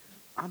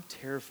 I'm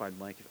terrified,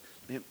 Mike.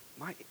 Man,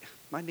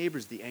 my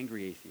neighbor's the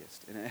angry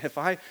atheist. And if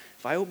I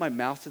open my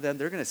mouth to them,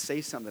 they're going to say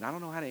something that I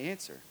don't know how to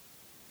answer.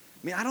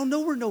 I mean, I don't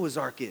know where Noah's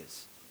Ark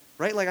is.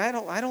 Right? Like I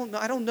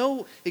don't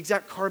know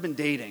exact carbon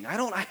dating. I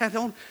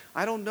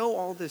don't know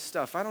all this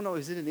stuff. I don't know.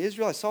 Is it in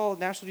Israel? I saw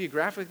National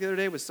Geographic the other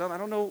day with some. I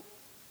don't know.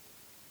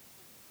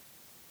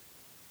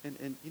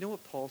 And you know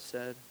what Paul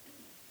said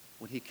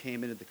when he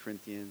came into the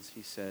Corinthians?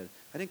 He said,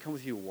 I didn't come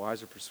with you with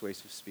wise or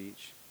persuasive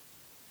speech.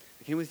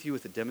 I came with you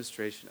with a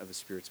demonstration of the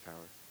Spirit's power.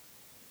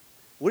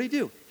 What did he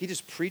do? He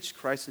just preached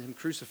Christ and him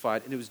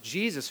crucified, and it was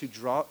Jesus who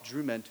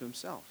drew men to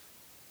himself.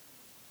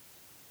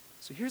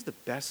 So here's the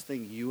best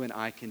thing you and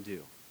I can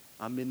do.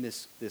 I'm in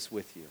this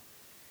with you.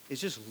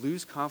 Is just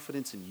lose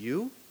confidence in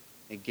you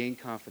and gain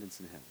confidence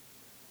in him.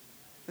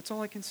 That's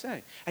all I can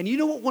say. And you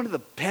know what one of the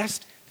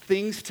best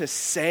things to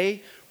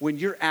say when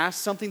you're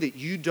asked something that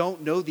you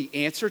don't know the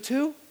answer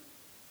to?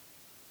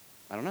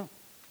 I don't know.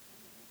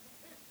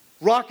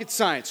 Rocket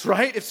science,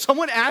 right? If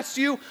someone asks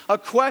you a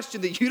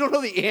question that you don't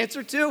know the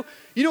answer to,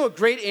 you know a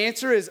great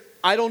answer is,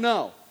 I don't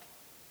know.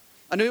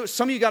 I know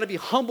some of you got to be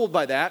humbled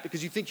by that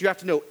because you think you have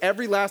to know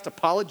every last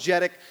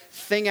apologetic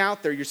thing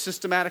out there. Your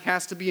systematic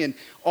has to be in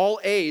all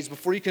A's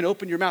before you can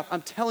open your mouth.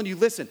 I'm telling you,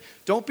 listen,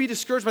 don't be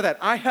discouraged by that.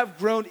 I have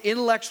grown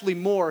intellectually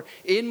more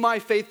in my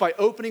faith by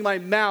opening my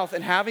mouth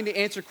and having to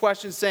answer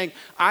questions saying,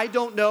 I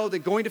don't know,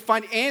 than going to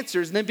find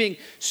answers and then being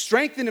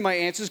strengthened in my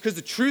answers because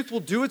the truth will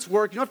do its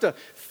work. You don't have to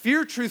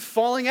fear truth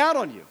falling out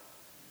on you.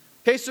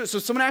 Okay, so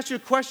someone asks you a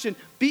question,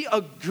 be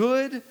a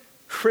good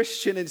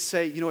Christian and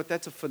say, you know what,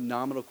 that's a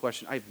phenomenal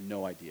question. I have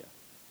no idea.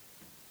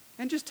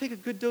 And just take a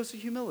good dose of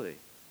humility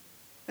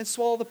and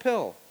swallow the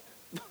pill.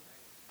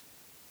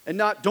 And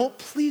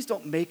please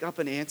don't make up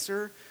an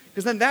answer,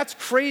 because then that's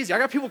crazy. I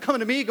got people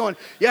coming to me going,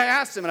 yeah, I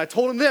asked him and I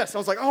told him this. I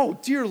was like, oh,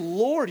 dear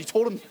Lord, you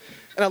told him,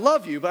 and I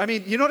love you, but I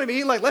mean, you know what I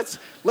mean? Like, let's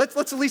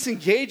at least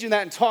engage in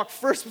that and talk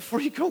first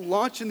before you go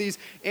launching these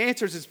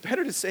answers. It's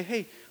better to say,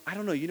 hey, I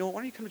don't know,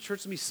 why don't you come to church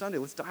with me Sunday?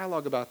 Let's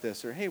dialogue about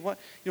this. Or, hey,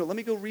 let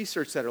me go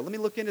research that, or let me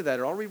look into that,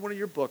 or I'll read one of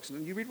your books,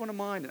 and you read one of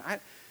mine. And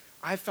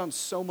I found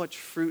so much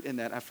fruit in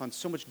that. I found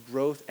so much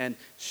growth and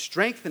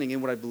strengthening in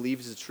what I believe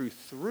is the truth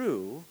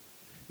through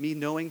me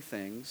knowing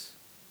things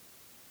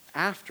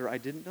after I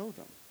didn't know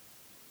them.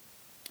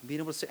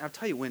 Being able to say, I'll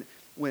tell you,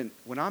 when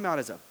I'm out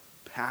as a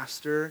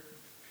pastor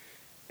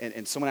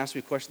and someone asks me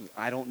a question that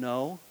I don't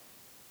know,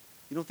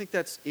 you don't think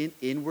that's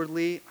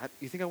inwardly,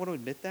 you think I want to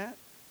admit that?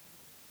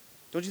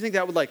 Don't you think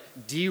that would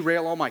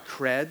derail all my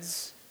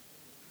creds?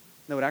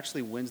 No, it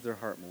actually wins their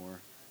heart more.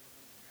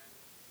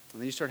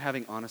 And then you start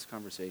having honest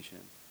conversation.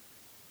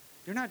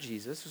 You're not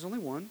Jesus. There's only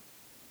one.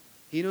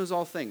 He knows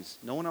all things.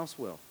 No one else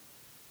will.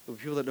 But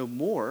people that know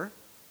more,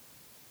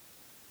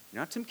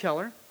 you're not Tim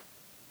Keller.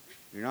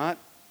 You're not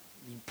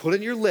put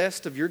in your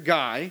list of your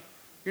guy.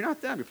 You're not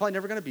them. You're probably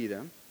never going to be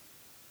them.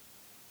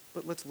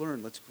 But let's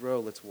learn. Let's grow.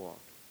 Let's walk.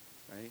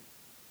 Right?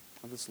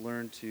 Let's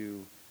learn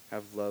to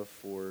have love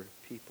for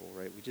people,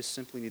 right? We just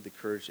simply need the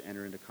courage to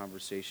enter into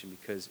conversation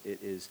because it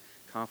is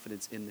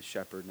confidence in the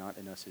shepherd, not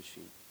in us as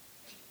sheep,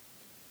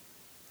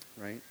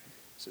 right?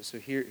 So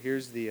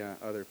here's the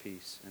other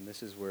piece, and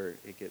this is where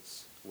it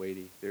gets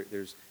weighty.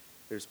 There's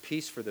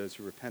peace for those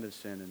who repent of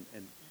sin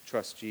and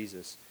trust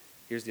Jesus.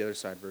 Here's the other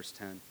side, verse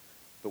 10.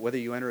 But whether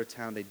you enter a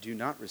town they do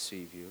not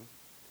receive you,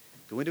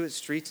 go into its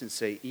streets and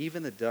say,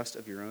 even the dust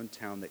of your own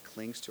town that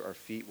clings to our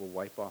feet will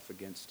wipe off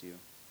against you.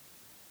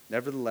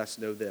 Nevertheless,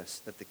 know this,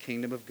 that the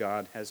kingdom of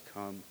God has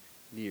come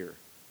near.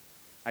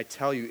 I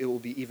tell you, it will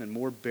be even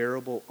more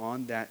bearable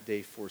on that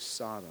day for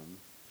Sodom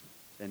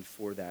than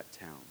for that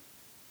town.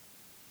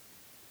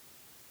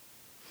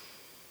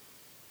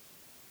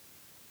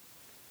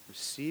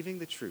 receiving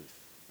the truth,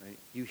 right?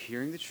 You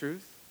hearing the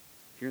truth,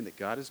 hearing that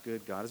God is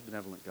good, God is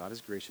benevolent, God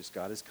is gracious,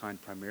 God is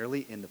kind,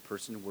 primarily in the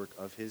person and work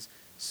of his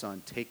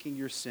Son, taking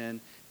your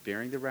sin,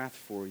 bearing the wrath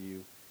for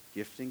you,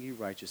 gifting you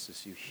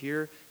righteousness. You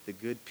hear the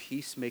good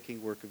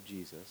peacemaking work of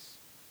Jesus,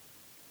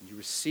 and you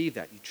receive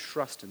that, you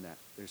trust in that.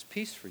 There's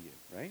peace for you,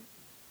 right?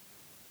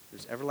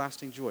 There's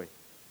everlasting joy.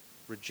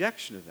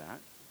 Rejection of that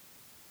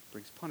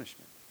brings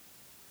punishment.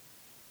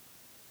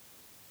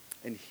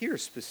 And here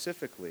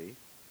specifically,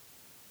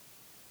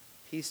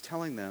 he's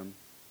telling them,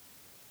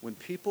 when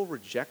people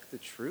reject the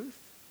truth,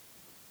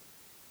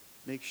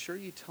 make sure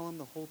you tell them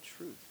the whole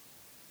truth.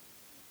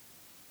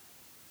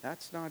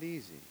 That's not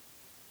easy.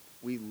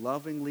 We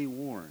lovingly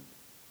warn.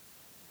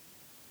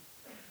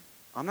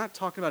 I'm not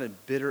talking about in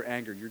bitter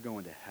anger, you're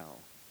going to hell.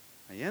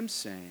 I am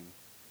saying,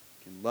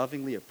 can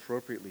lovingly,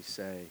 appropriately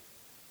say,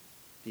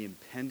 the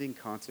impending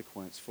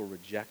consequence for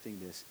rejecting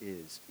this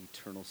is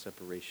eternal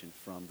separation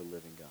from the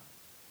living God.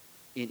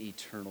 In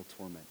eternal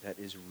torment. That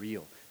is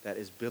real. That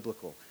is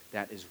biblical.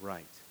 That is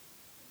right.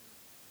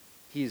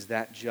 He is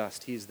that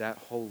just. He is that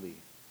holy.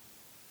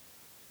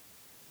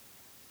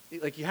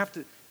 Like you have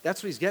to,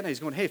 that's what he's getting at. He's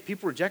going, hey, if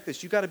people reject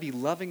this, you got to be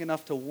loving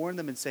enough to warn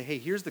them and say, hey,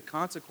 here's the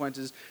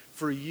consequences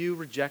for you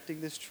rejecting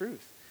this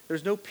truth.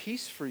 There's no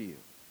peace for you.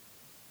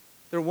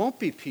 There won't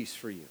be peace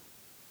for you.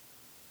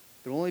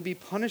 There will only be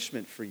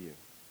punishment for you.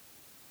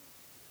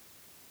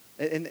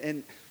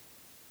 And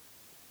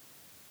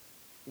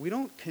we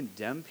don't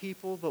condemn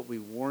people, but we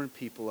warn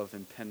people of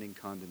impending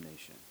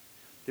condemnation.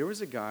 There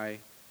was a guy,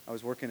 I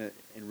was working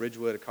in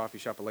Ridgewood, a coffee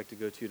shop I like to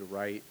go to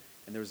write,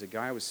 and there was a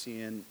guy I was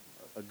seeing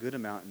a good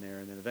amount in there,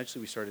 and then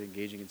eventually we started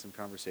engaging in some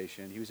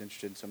conversation. He was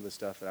interested in some of the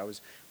stuff that I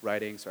was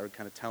writing, so I would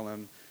kind of tell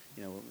him,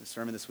 you know, the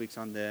sermon this week's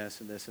on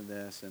this and this and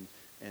this, and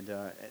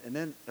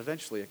then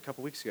eventually, a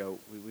couple weeks ago,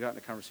 we got in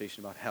a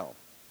conversation about hell,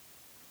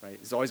 right?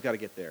 It's always got to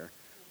get there.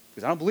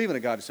 Because I don't believe in a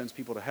God who sends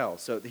people to hell.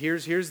 So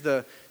here's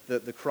the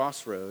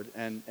crossroad.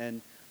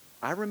 And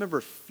I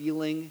remember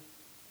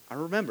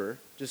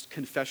just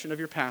confession of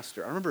your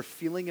pastor, I remember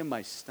feeling in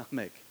my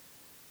stomach,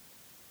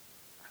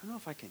 I don't know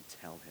if I can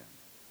tell him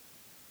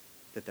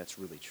that that's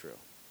really true.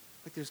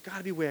 Like there's got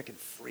to be a way I can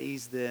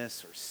phrase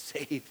this or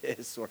say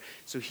this.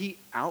 So he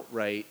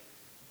outright,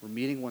 we're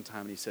meeting one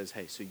time and he says,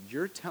 hey, so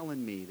you're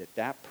telling me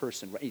that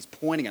person, right? He's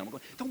pointing at him. I'm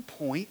going, don't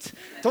point.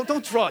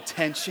 Don't draw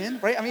attention,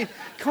 right? I mean,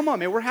 come on,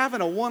 man. We're having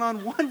a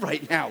one-on-one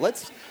right now.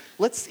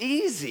 Let's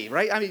easy,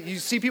 right? I mean, you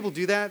see people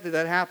do that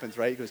happens,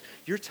 right? He goes,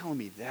 you're telling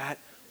me that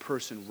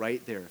person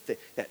right there,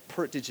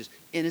 that's just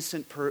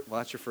innocent well,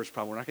 that's your first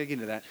problem. We're not going to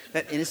get into that.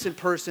 That innocent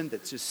person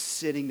that's just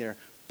sitting there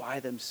by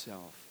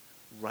themselves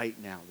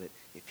right now, that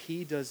if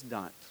he does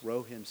not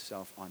throw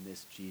himself on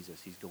this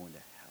Jesus, he's going to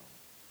hell.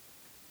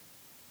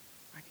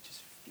 I could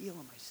just feel in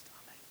my stomach.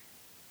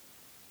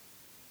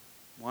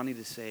 Wanting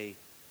to say,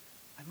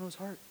 I know his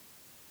heart,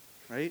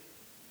 right?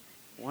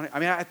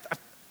 I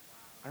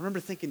remember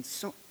thinking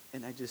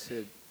and I just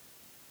said,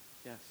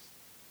 yes,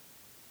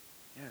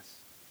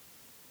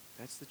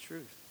 that's the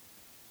truth.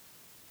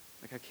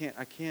 Like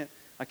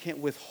I can't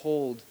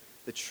withhold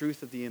the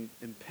truth of the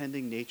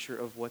impending nature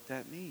of what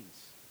that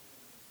means.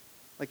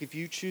 Like if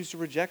you choose to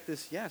reject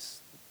this, yes,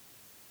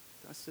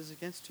 dust is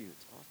against you.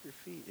 It's off your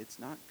feet. It's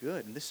not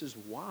good. And this is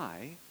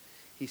why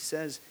he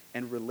says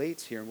and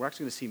relates here, and we're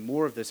actually going to see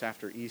more of this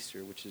after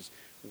Easter, which is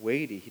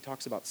weighty. He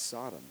talks about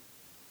Sodom.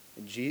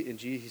 And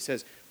he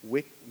says,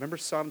 remember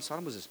Sodom?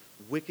 Sodom was this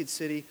wicked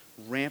city,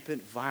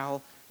 rampant,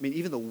 vile. I mean,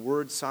 even the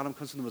word Sodom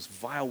comes from the most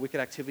vile, wicked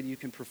activity you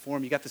can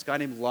perform. You got this guy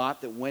named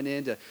Lot that went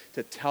in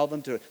to tell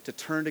them to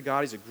turn to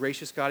God. He's a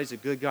gracious God. He's a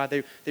good God.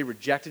 They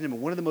rejected him.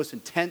 And one of the most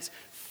intense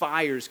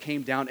fires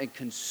came down and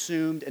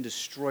consumed and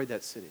destroyed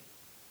that city.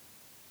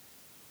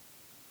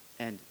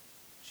 And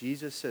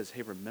Jesus says,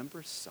 hey,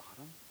 remember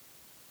Sodom?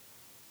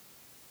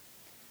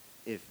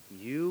 If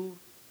you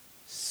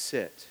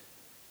sit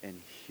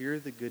and hear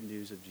the good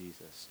news of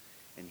Jesus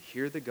and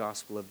hear the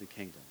gospel of the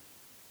kingdom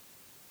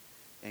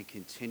and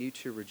continue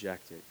to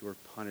reject it, your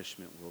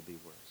punishment will be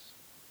worse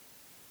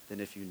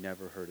than if you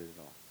never heard it at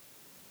all.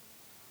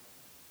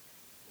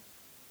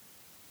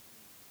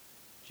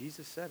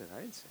 Jesus said it.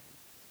 I didn't say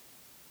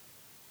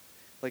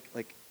it.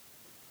 Like,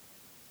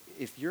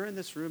 if you're in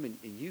this room and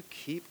you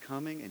keep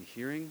coming and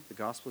hearing the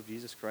gospel of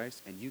Jesus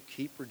Christ and you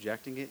keep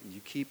rejecting it and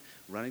you keep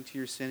running to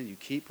your sin and you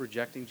keep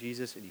rejecting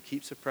Jesus and you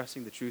keep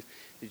suppressing the truth,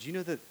 did you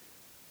know that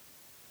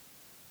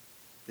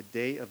the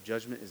day of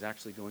judgment is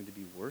actually going to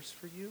be worse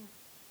for you?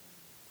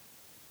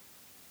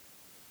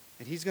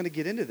 And he's going to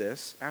get into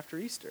this after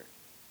Easter.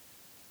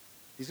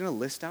 He's going to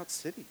list out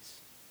cities.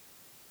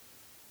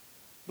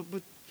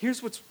 But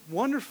here's what's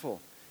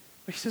wonderful.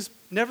 He says,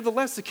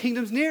 nevertheless, the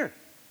kingdom's near.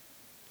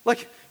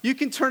 Like, you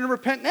can turn and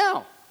repent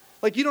now.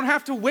 Like, you don't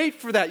have to wait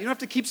for that. You don't have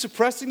to keep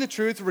suppressing the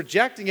truth,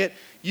 rejecting it.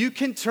 You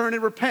can turn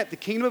and repent. The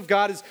kingdom of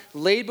God is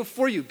laid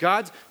before you.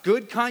 God's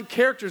good, kind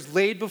character is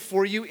laid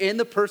before you in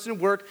the person and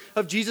work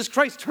of Jesus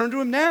Christ. Turn to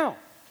him now.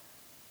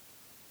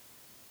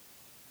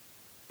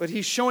 But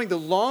he's showing the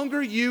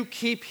longer you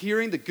keep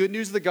hearing the good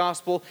news of the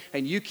gospel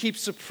and you keep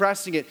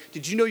suppressing it,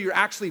 did you know you're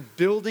actually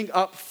building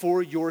up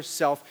for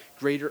yourself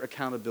greater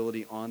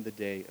accountability on the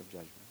day of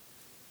judgment?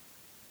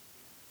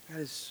 That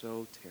is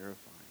so terrifying.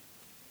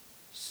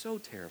 So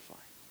terrifying.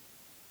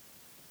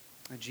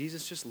 And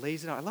Jesus just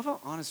lays it out. I love how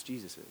honest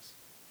Jesus is.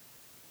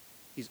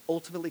 He's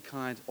ultimately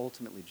kind,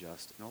 ultimately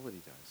just in all that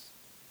he does.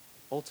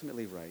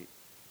 Ultimately right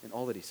in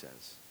all that he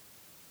says.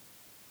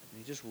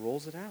 And he just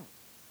rolls it out.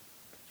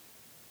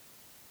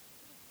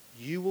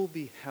 You will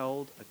be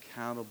held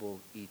accountable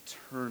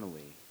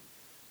eternally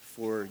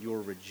for your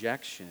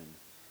rejection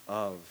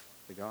of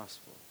the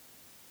gospel.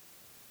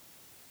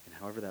 And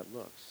however that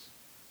looks.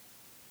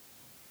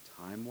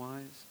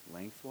 Time-wise,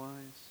 lengthwise.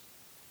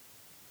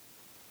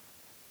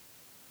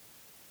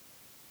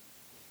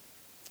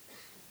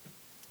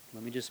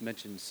 Let me just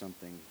mention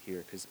something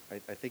here because I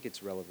think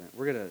it's relevant.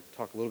 We're going to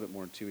talk a little bit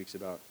more in 2 weeks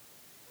about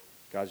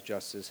God's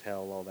justice,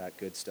 hell, all that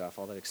good stuff,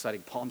 all that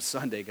exciting Palm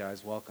Sunday,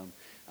 guys. Welcome.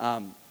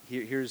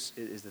 Here's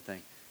the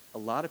thing. A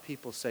lot of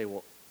people say,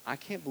 well, I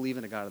can't believe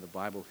in a God of the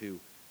Bible who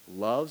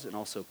loves and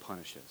also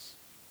punishes.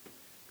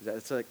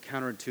 That's like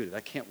counterintuitive.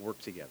 That can't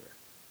work together.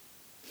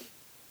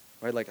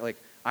 Right? Like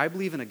I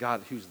believe in a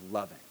God who's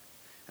loving.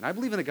 And I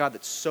believe in a God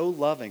that's so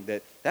loving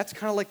that that's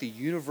kind of like the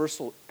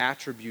universal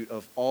attribute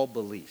of all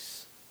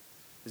beliefs,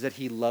 is that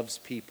he loves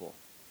people.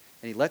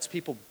 And he lets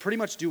people pretty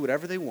much do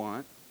whatever they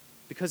want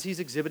because he's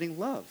exhibiting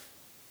love.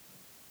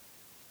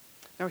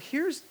 Now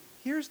here's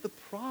the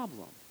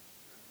problem.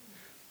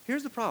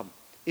 Here's the problem,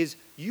 is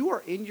you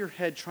are in your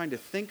head trying to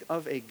think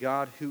of a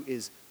God who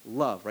is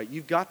love, right?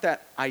 You've got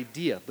that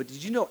idea, but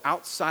did you know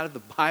outside of the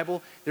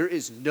Bible, there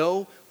is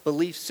no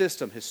belief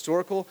system,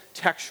 historical,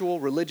 textual,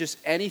 religious,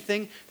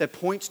 anything that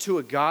points to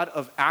a God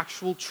of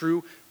actual,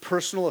 true,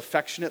 personal,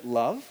 affectionate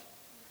love?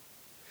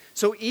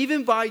 So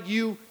even by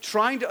you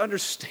trying to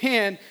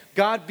understand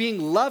God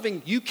being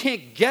loving, you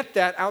can't get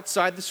that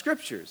outside the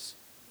scriptures.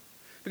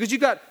 Because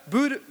you've got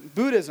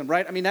Buddhism,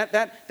 right? I mean,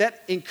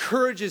 that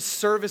encourages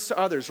service to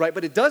others, right?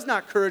 But it does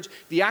not encourage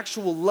the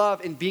actual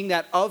love and being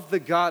that of the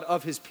God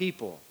of his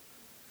people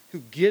who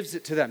gives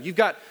it to them. You've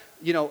got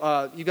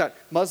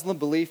Muslim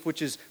belief,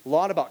 which is a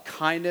lot about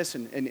kindness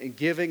and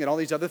giving and all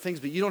these other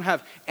things, but you don't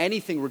have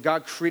anything where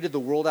God created the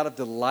world out of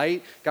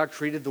delight, God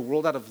created the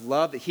world out of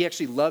love, that he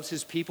actually loves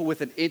his people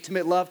with an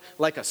intimate love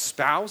like a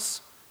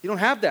spouse. You don't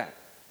have that.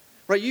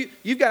 Right?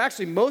 You've got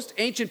actually most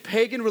ancient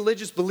pagan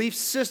religious belief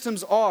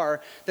systems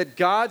are that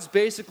gods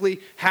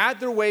basically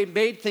had their way,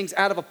 made things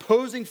out of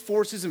opposing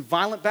forces and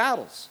violent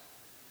battles.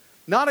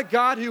 Not a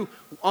God who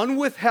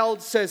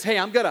unwithheld says, hey,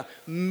 I'm going to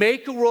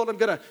make a world, I'm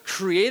going to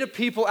create a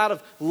people out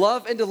of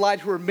love and delight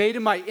who are made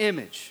in my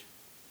image.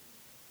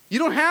 You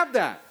don't have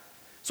that.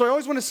 So I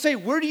always want to say,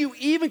 where do you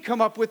even come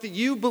up with that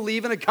you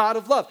believe in a God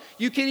of love?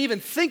 You can't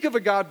even think of a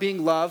God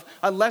being love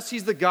unless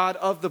he's the God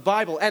of the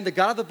Bible. And the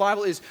God of the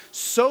Bible is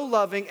so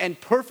loving and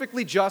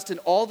perfectly just in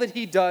all that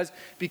he does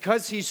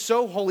because he's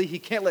so holy, he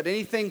can't let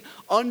anything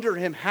under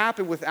him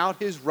happen without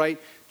his right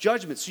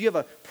judgment. So you have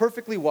a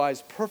perfectly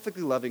wise,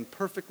 perfectly loving,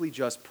 perfectly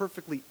just,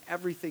 perfectly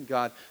everything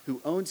God who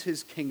owns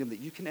his kingdom that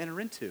you can enter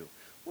into.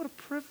 What a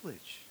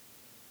privilege.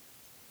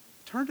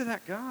 Turn to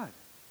that God.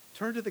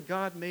 Turn to the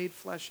God made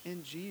flesh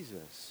in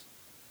Jesus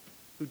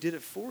who did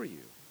it for you.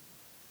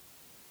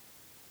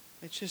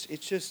 It's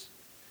just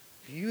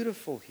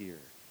beautiful here.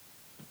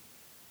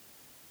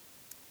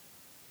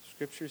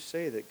 Scriptures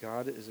say that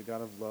God is a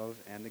God of love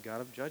and a God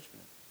of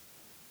judgment.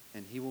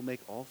 And he will make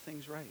all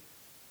things right.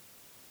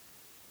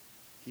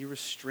 He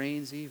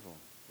restrains evil,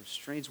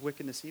 restrains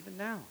wickedness even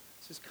now.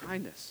 This is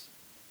kindness.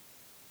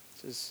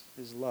 This is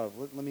his love.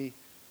 Let me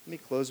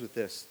close with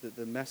this.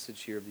 The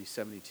message here of these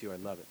 72, I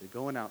love it. They're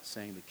going out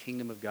saying the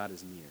kingdom of God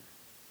is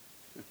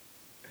near.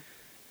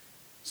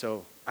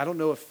 So I don't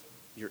know if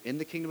you're in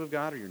the kingdom of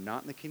God or you're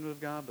not in the kingdom of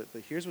God, but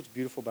here's what's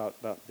beautiful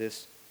about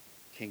this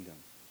kingdom.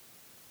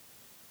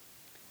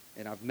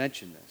 And I've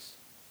mentioned this.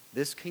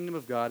 This kingdom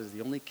of God is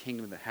the only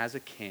kingdom that has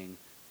a king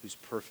who's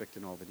perfect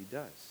in all that he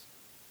does.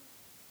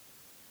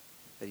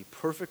 That he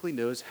perfectly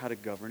knows how to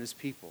govern his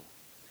people.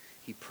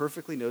 He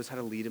perfectly knows how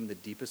to lead them in the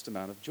deepest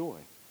amount of joy.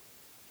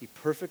 He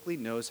perfectly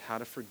knows how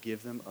to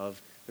forgive them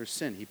of their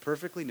sin. He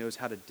perfectly knows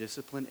how to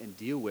discipline and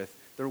deal with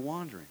their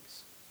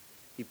wanderings.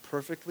 He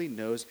perfectly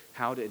knows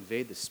how to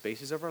invade the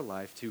spaces of our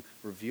life to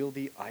reveal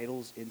the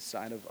idols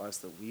inside of us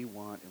that we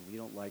want and we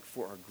don't like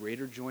for our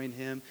greater joy in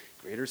him,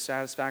 greater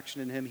satisfaction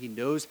in him. He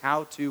knows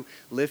how to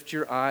lift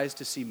your eyes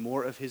to see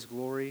more of his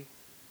glory.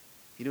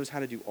 He knows how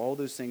to do all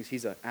those things.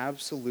 He's an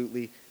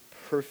absolutely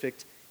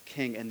perfect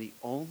king. And the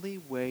only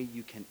way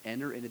you can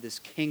enter into this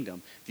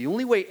kingdom, the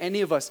only way any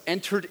of us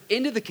entered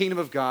into the kingdom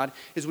of God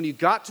is when you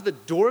got to the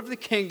door of the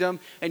kingdom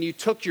and you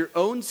took your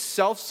own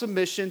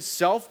self-submission,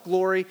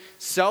 self-glory,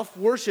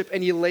 self-worship,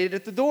 and you laid it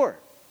at the door.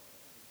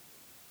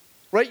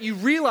 right? You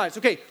realize,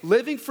 okay,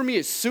 living for me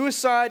is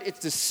suicide, it's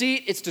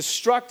deceit, it's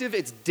destructive,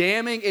 it's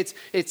damning, it's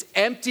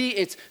empty,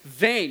 it's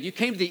vain. You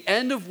came to the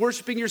end of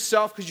worshiping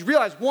yourself because you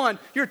realize, one,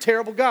 you're a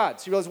terrible God.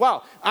 So you realize,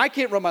 wow, I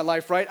can't run my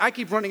life right. I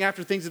keep running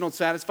after things that don't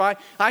satisfy.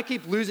 I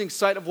keep losing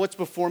sight of what's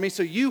before me.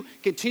 So you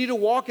continue to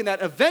walk in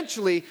that.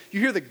 Eventually, you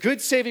hear the good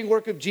saving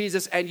work of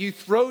Jesus and you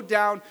throw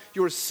down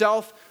your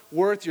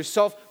self-worth, your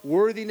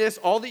self-worthiness,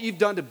 all that you've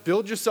done to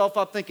build yourself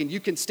up thinking you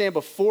can stand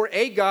before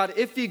a God,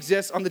 if he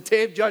exists, on the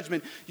day of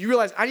judgment. You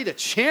realize, I need a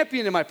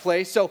champion in my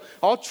place, so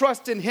I'll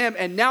trust in him.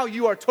 And now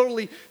you are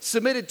totally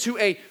submitted to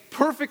a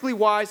perfectly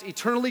wise,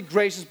 eternally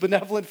gracious,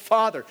 benevolent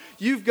Father.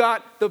 You've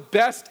got the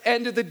best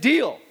end of the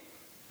deal,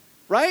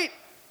 right?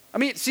 I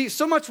mean, see,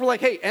 so much we're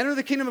like, hey, enter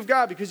the kingdom of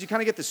God because you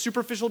kind of get the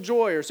superficial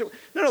joy.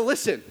 No,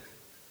 listen.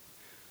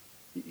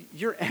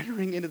 You're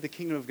entering into the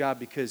kingdom of God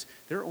because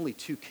there are only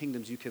two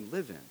kingdoms you can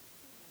live in,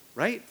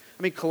 right?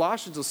 I mean,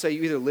 Colossians will say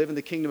you either live in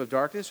the kingdom of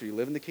darkness or you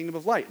live in the kingdom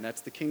of light, and that's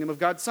the kingdom of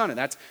God's Son, and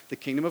that's the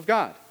kingdom of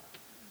God.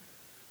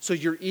 So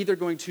you're either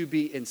going to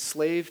be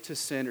enslaved to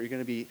sin or you're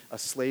going to be a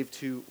slave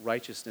to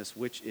righteousness,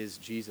 which is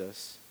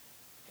Jesus.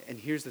 And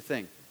here's the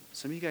thing.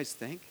 Some of you guys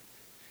think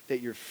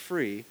that you're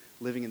free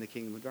living in the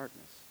kingdom of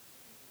darkness.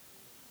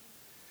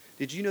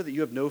 Did you know that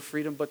you have no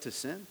freedom but to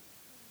sin?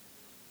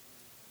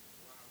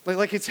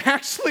 Like it's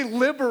actually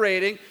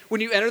liberating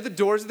when you enter the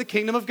doors of the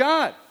kingdom of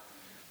God.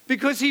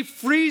 Because he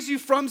frees you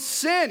from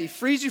sin. He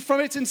frees you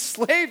from its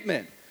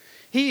enslavement.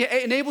 He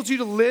enables you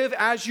to live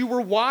as you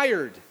were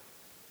wired,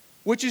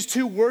 which is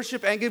to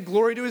worship and give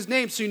glory to his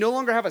name. So you no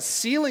longer have a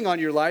ceiling on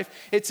your life.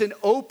 It's an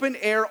open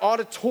air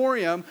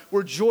auditorium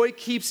where joy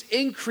keeps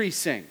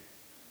increasing.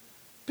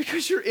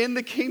 Because you're in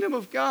the kingdom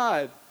of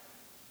God.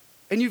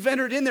 And you've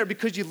entered in there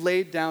because you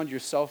laid down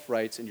your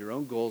self-rights and your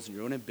own goals and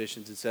your own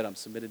ambitions and said, I'm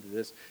submitted to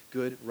this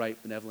good,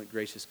 right, benevolent,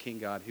 gracious King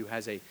God who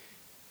has a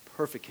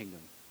perfect kingdom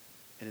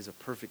and is a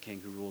perfect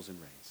king who rules and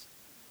reigns.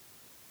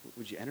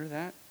 Would you enter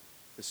that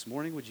this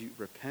morning? Would you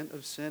repent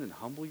of sin and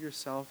humble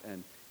yourself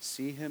and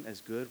see him as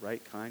good,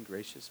 right, kind,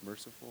 gracious,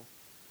 merciful?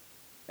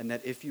 And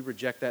that if you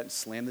reject that and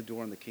slam the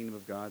door on the kingdom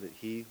of God, that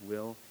he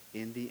will,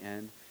 in the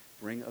end,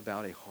 bring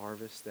about a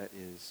harvest that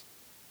is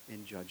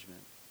in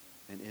judgment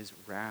and is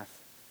wrath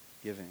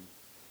giving,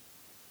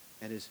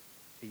 and is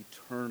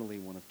eternally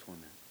one of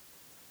torment.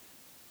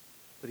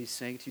 But he's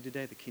saying to you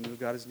today, the kingdom of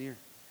God is near.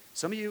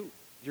 Some of you,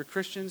 you're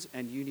Christians,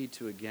 and you need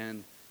to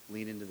again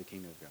lean into the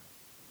kingdom of God.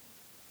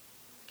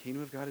 The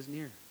kingdom of God is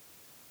near.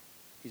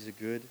 He's a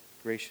good,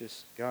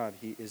 gracious God.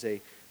 He is a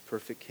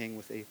perfect king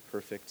with a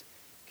perfect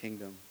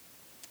kingdom.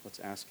 Let's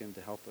ask him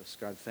to help us.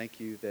 God, thank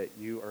you that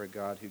you are a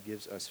God who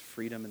gives us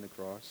freedom in the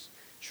cross,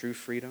 true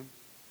freedom.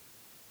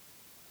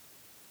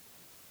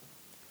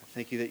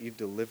 Thank you that you've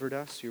delivered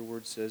us, your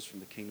word says, from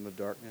the kingdom of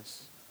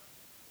darkness.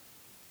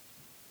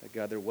 That,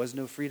 God, there was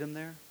no freedom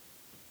there.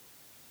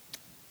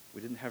 We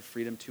didn't have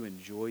freedom to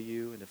enjoy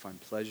you and to find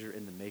pleasure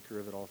in the maker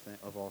of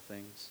all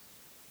things.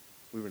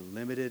 We were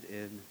limited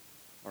in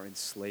our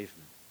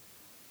enslavement.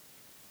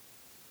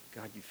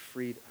 God, you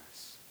freed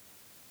us.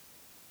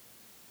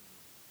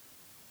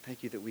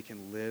 Thank you that we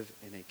can live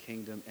in a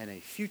kingdom and a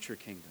future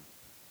kingdom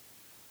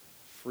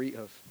free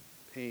of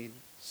pain,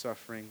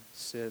 suffering,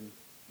 sin,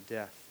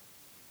 death.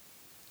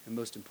 And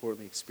most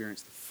importantly,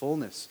 experience the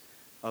fullness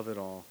of it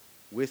all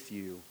with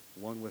you,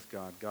 one with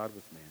God, God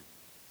with man.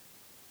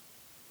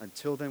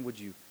 Until then, would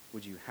you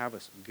have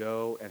us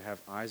go and have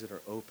eyes that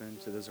are open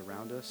to those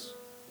around us?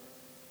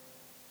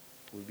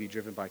 Would we be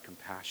driven by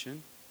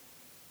compassion,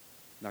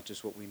 not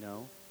just what we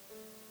know?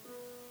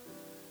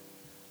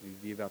 Would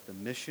we be about the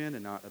mission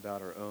and not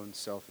about our own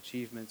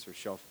self-achievements or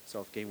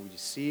self-gain? Would you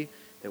see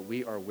that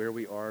we are where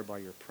we are by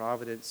your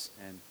providence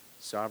and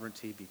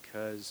sovereignty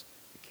because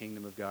the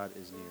kingdom of God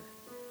is near?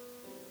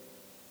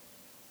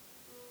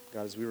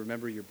 God, as we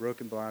remember your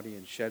broken body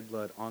and shed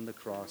blood on the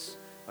cross,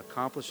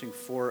 accomplishing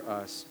for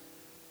us,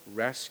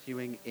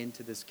 rescuing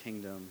into this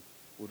kingdom,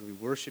 would we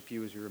worship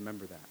you as we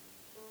remember that?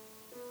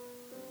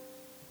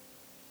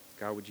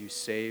 God, would you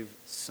save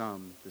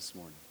some this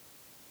morning?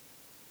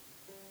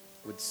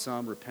 Would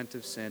some repent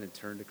of sin and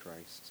turn to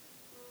Christ?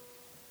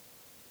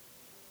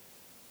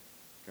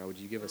 God, would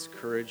you give us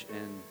courage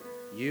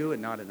in you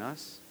and not in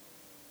us?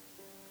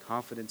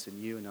 Confidence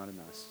in you and not in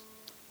us.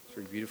 It's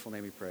your beautiful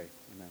name we pray.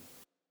 Amen.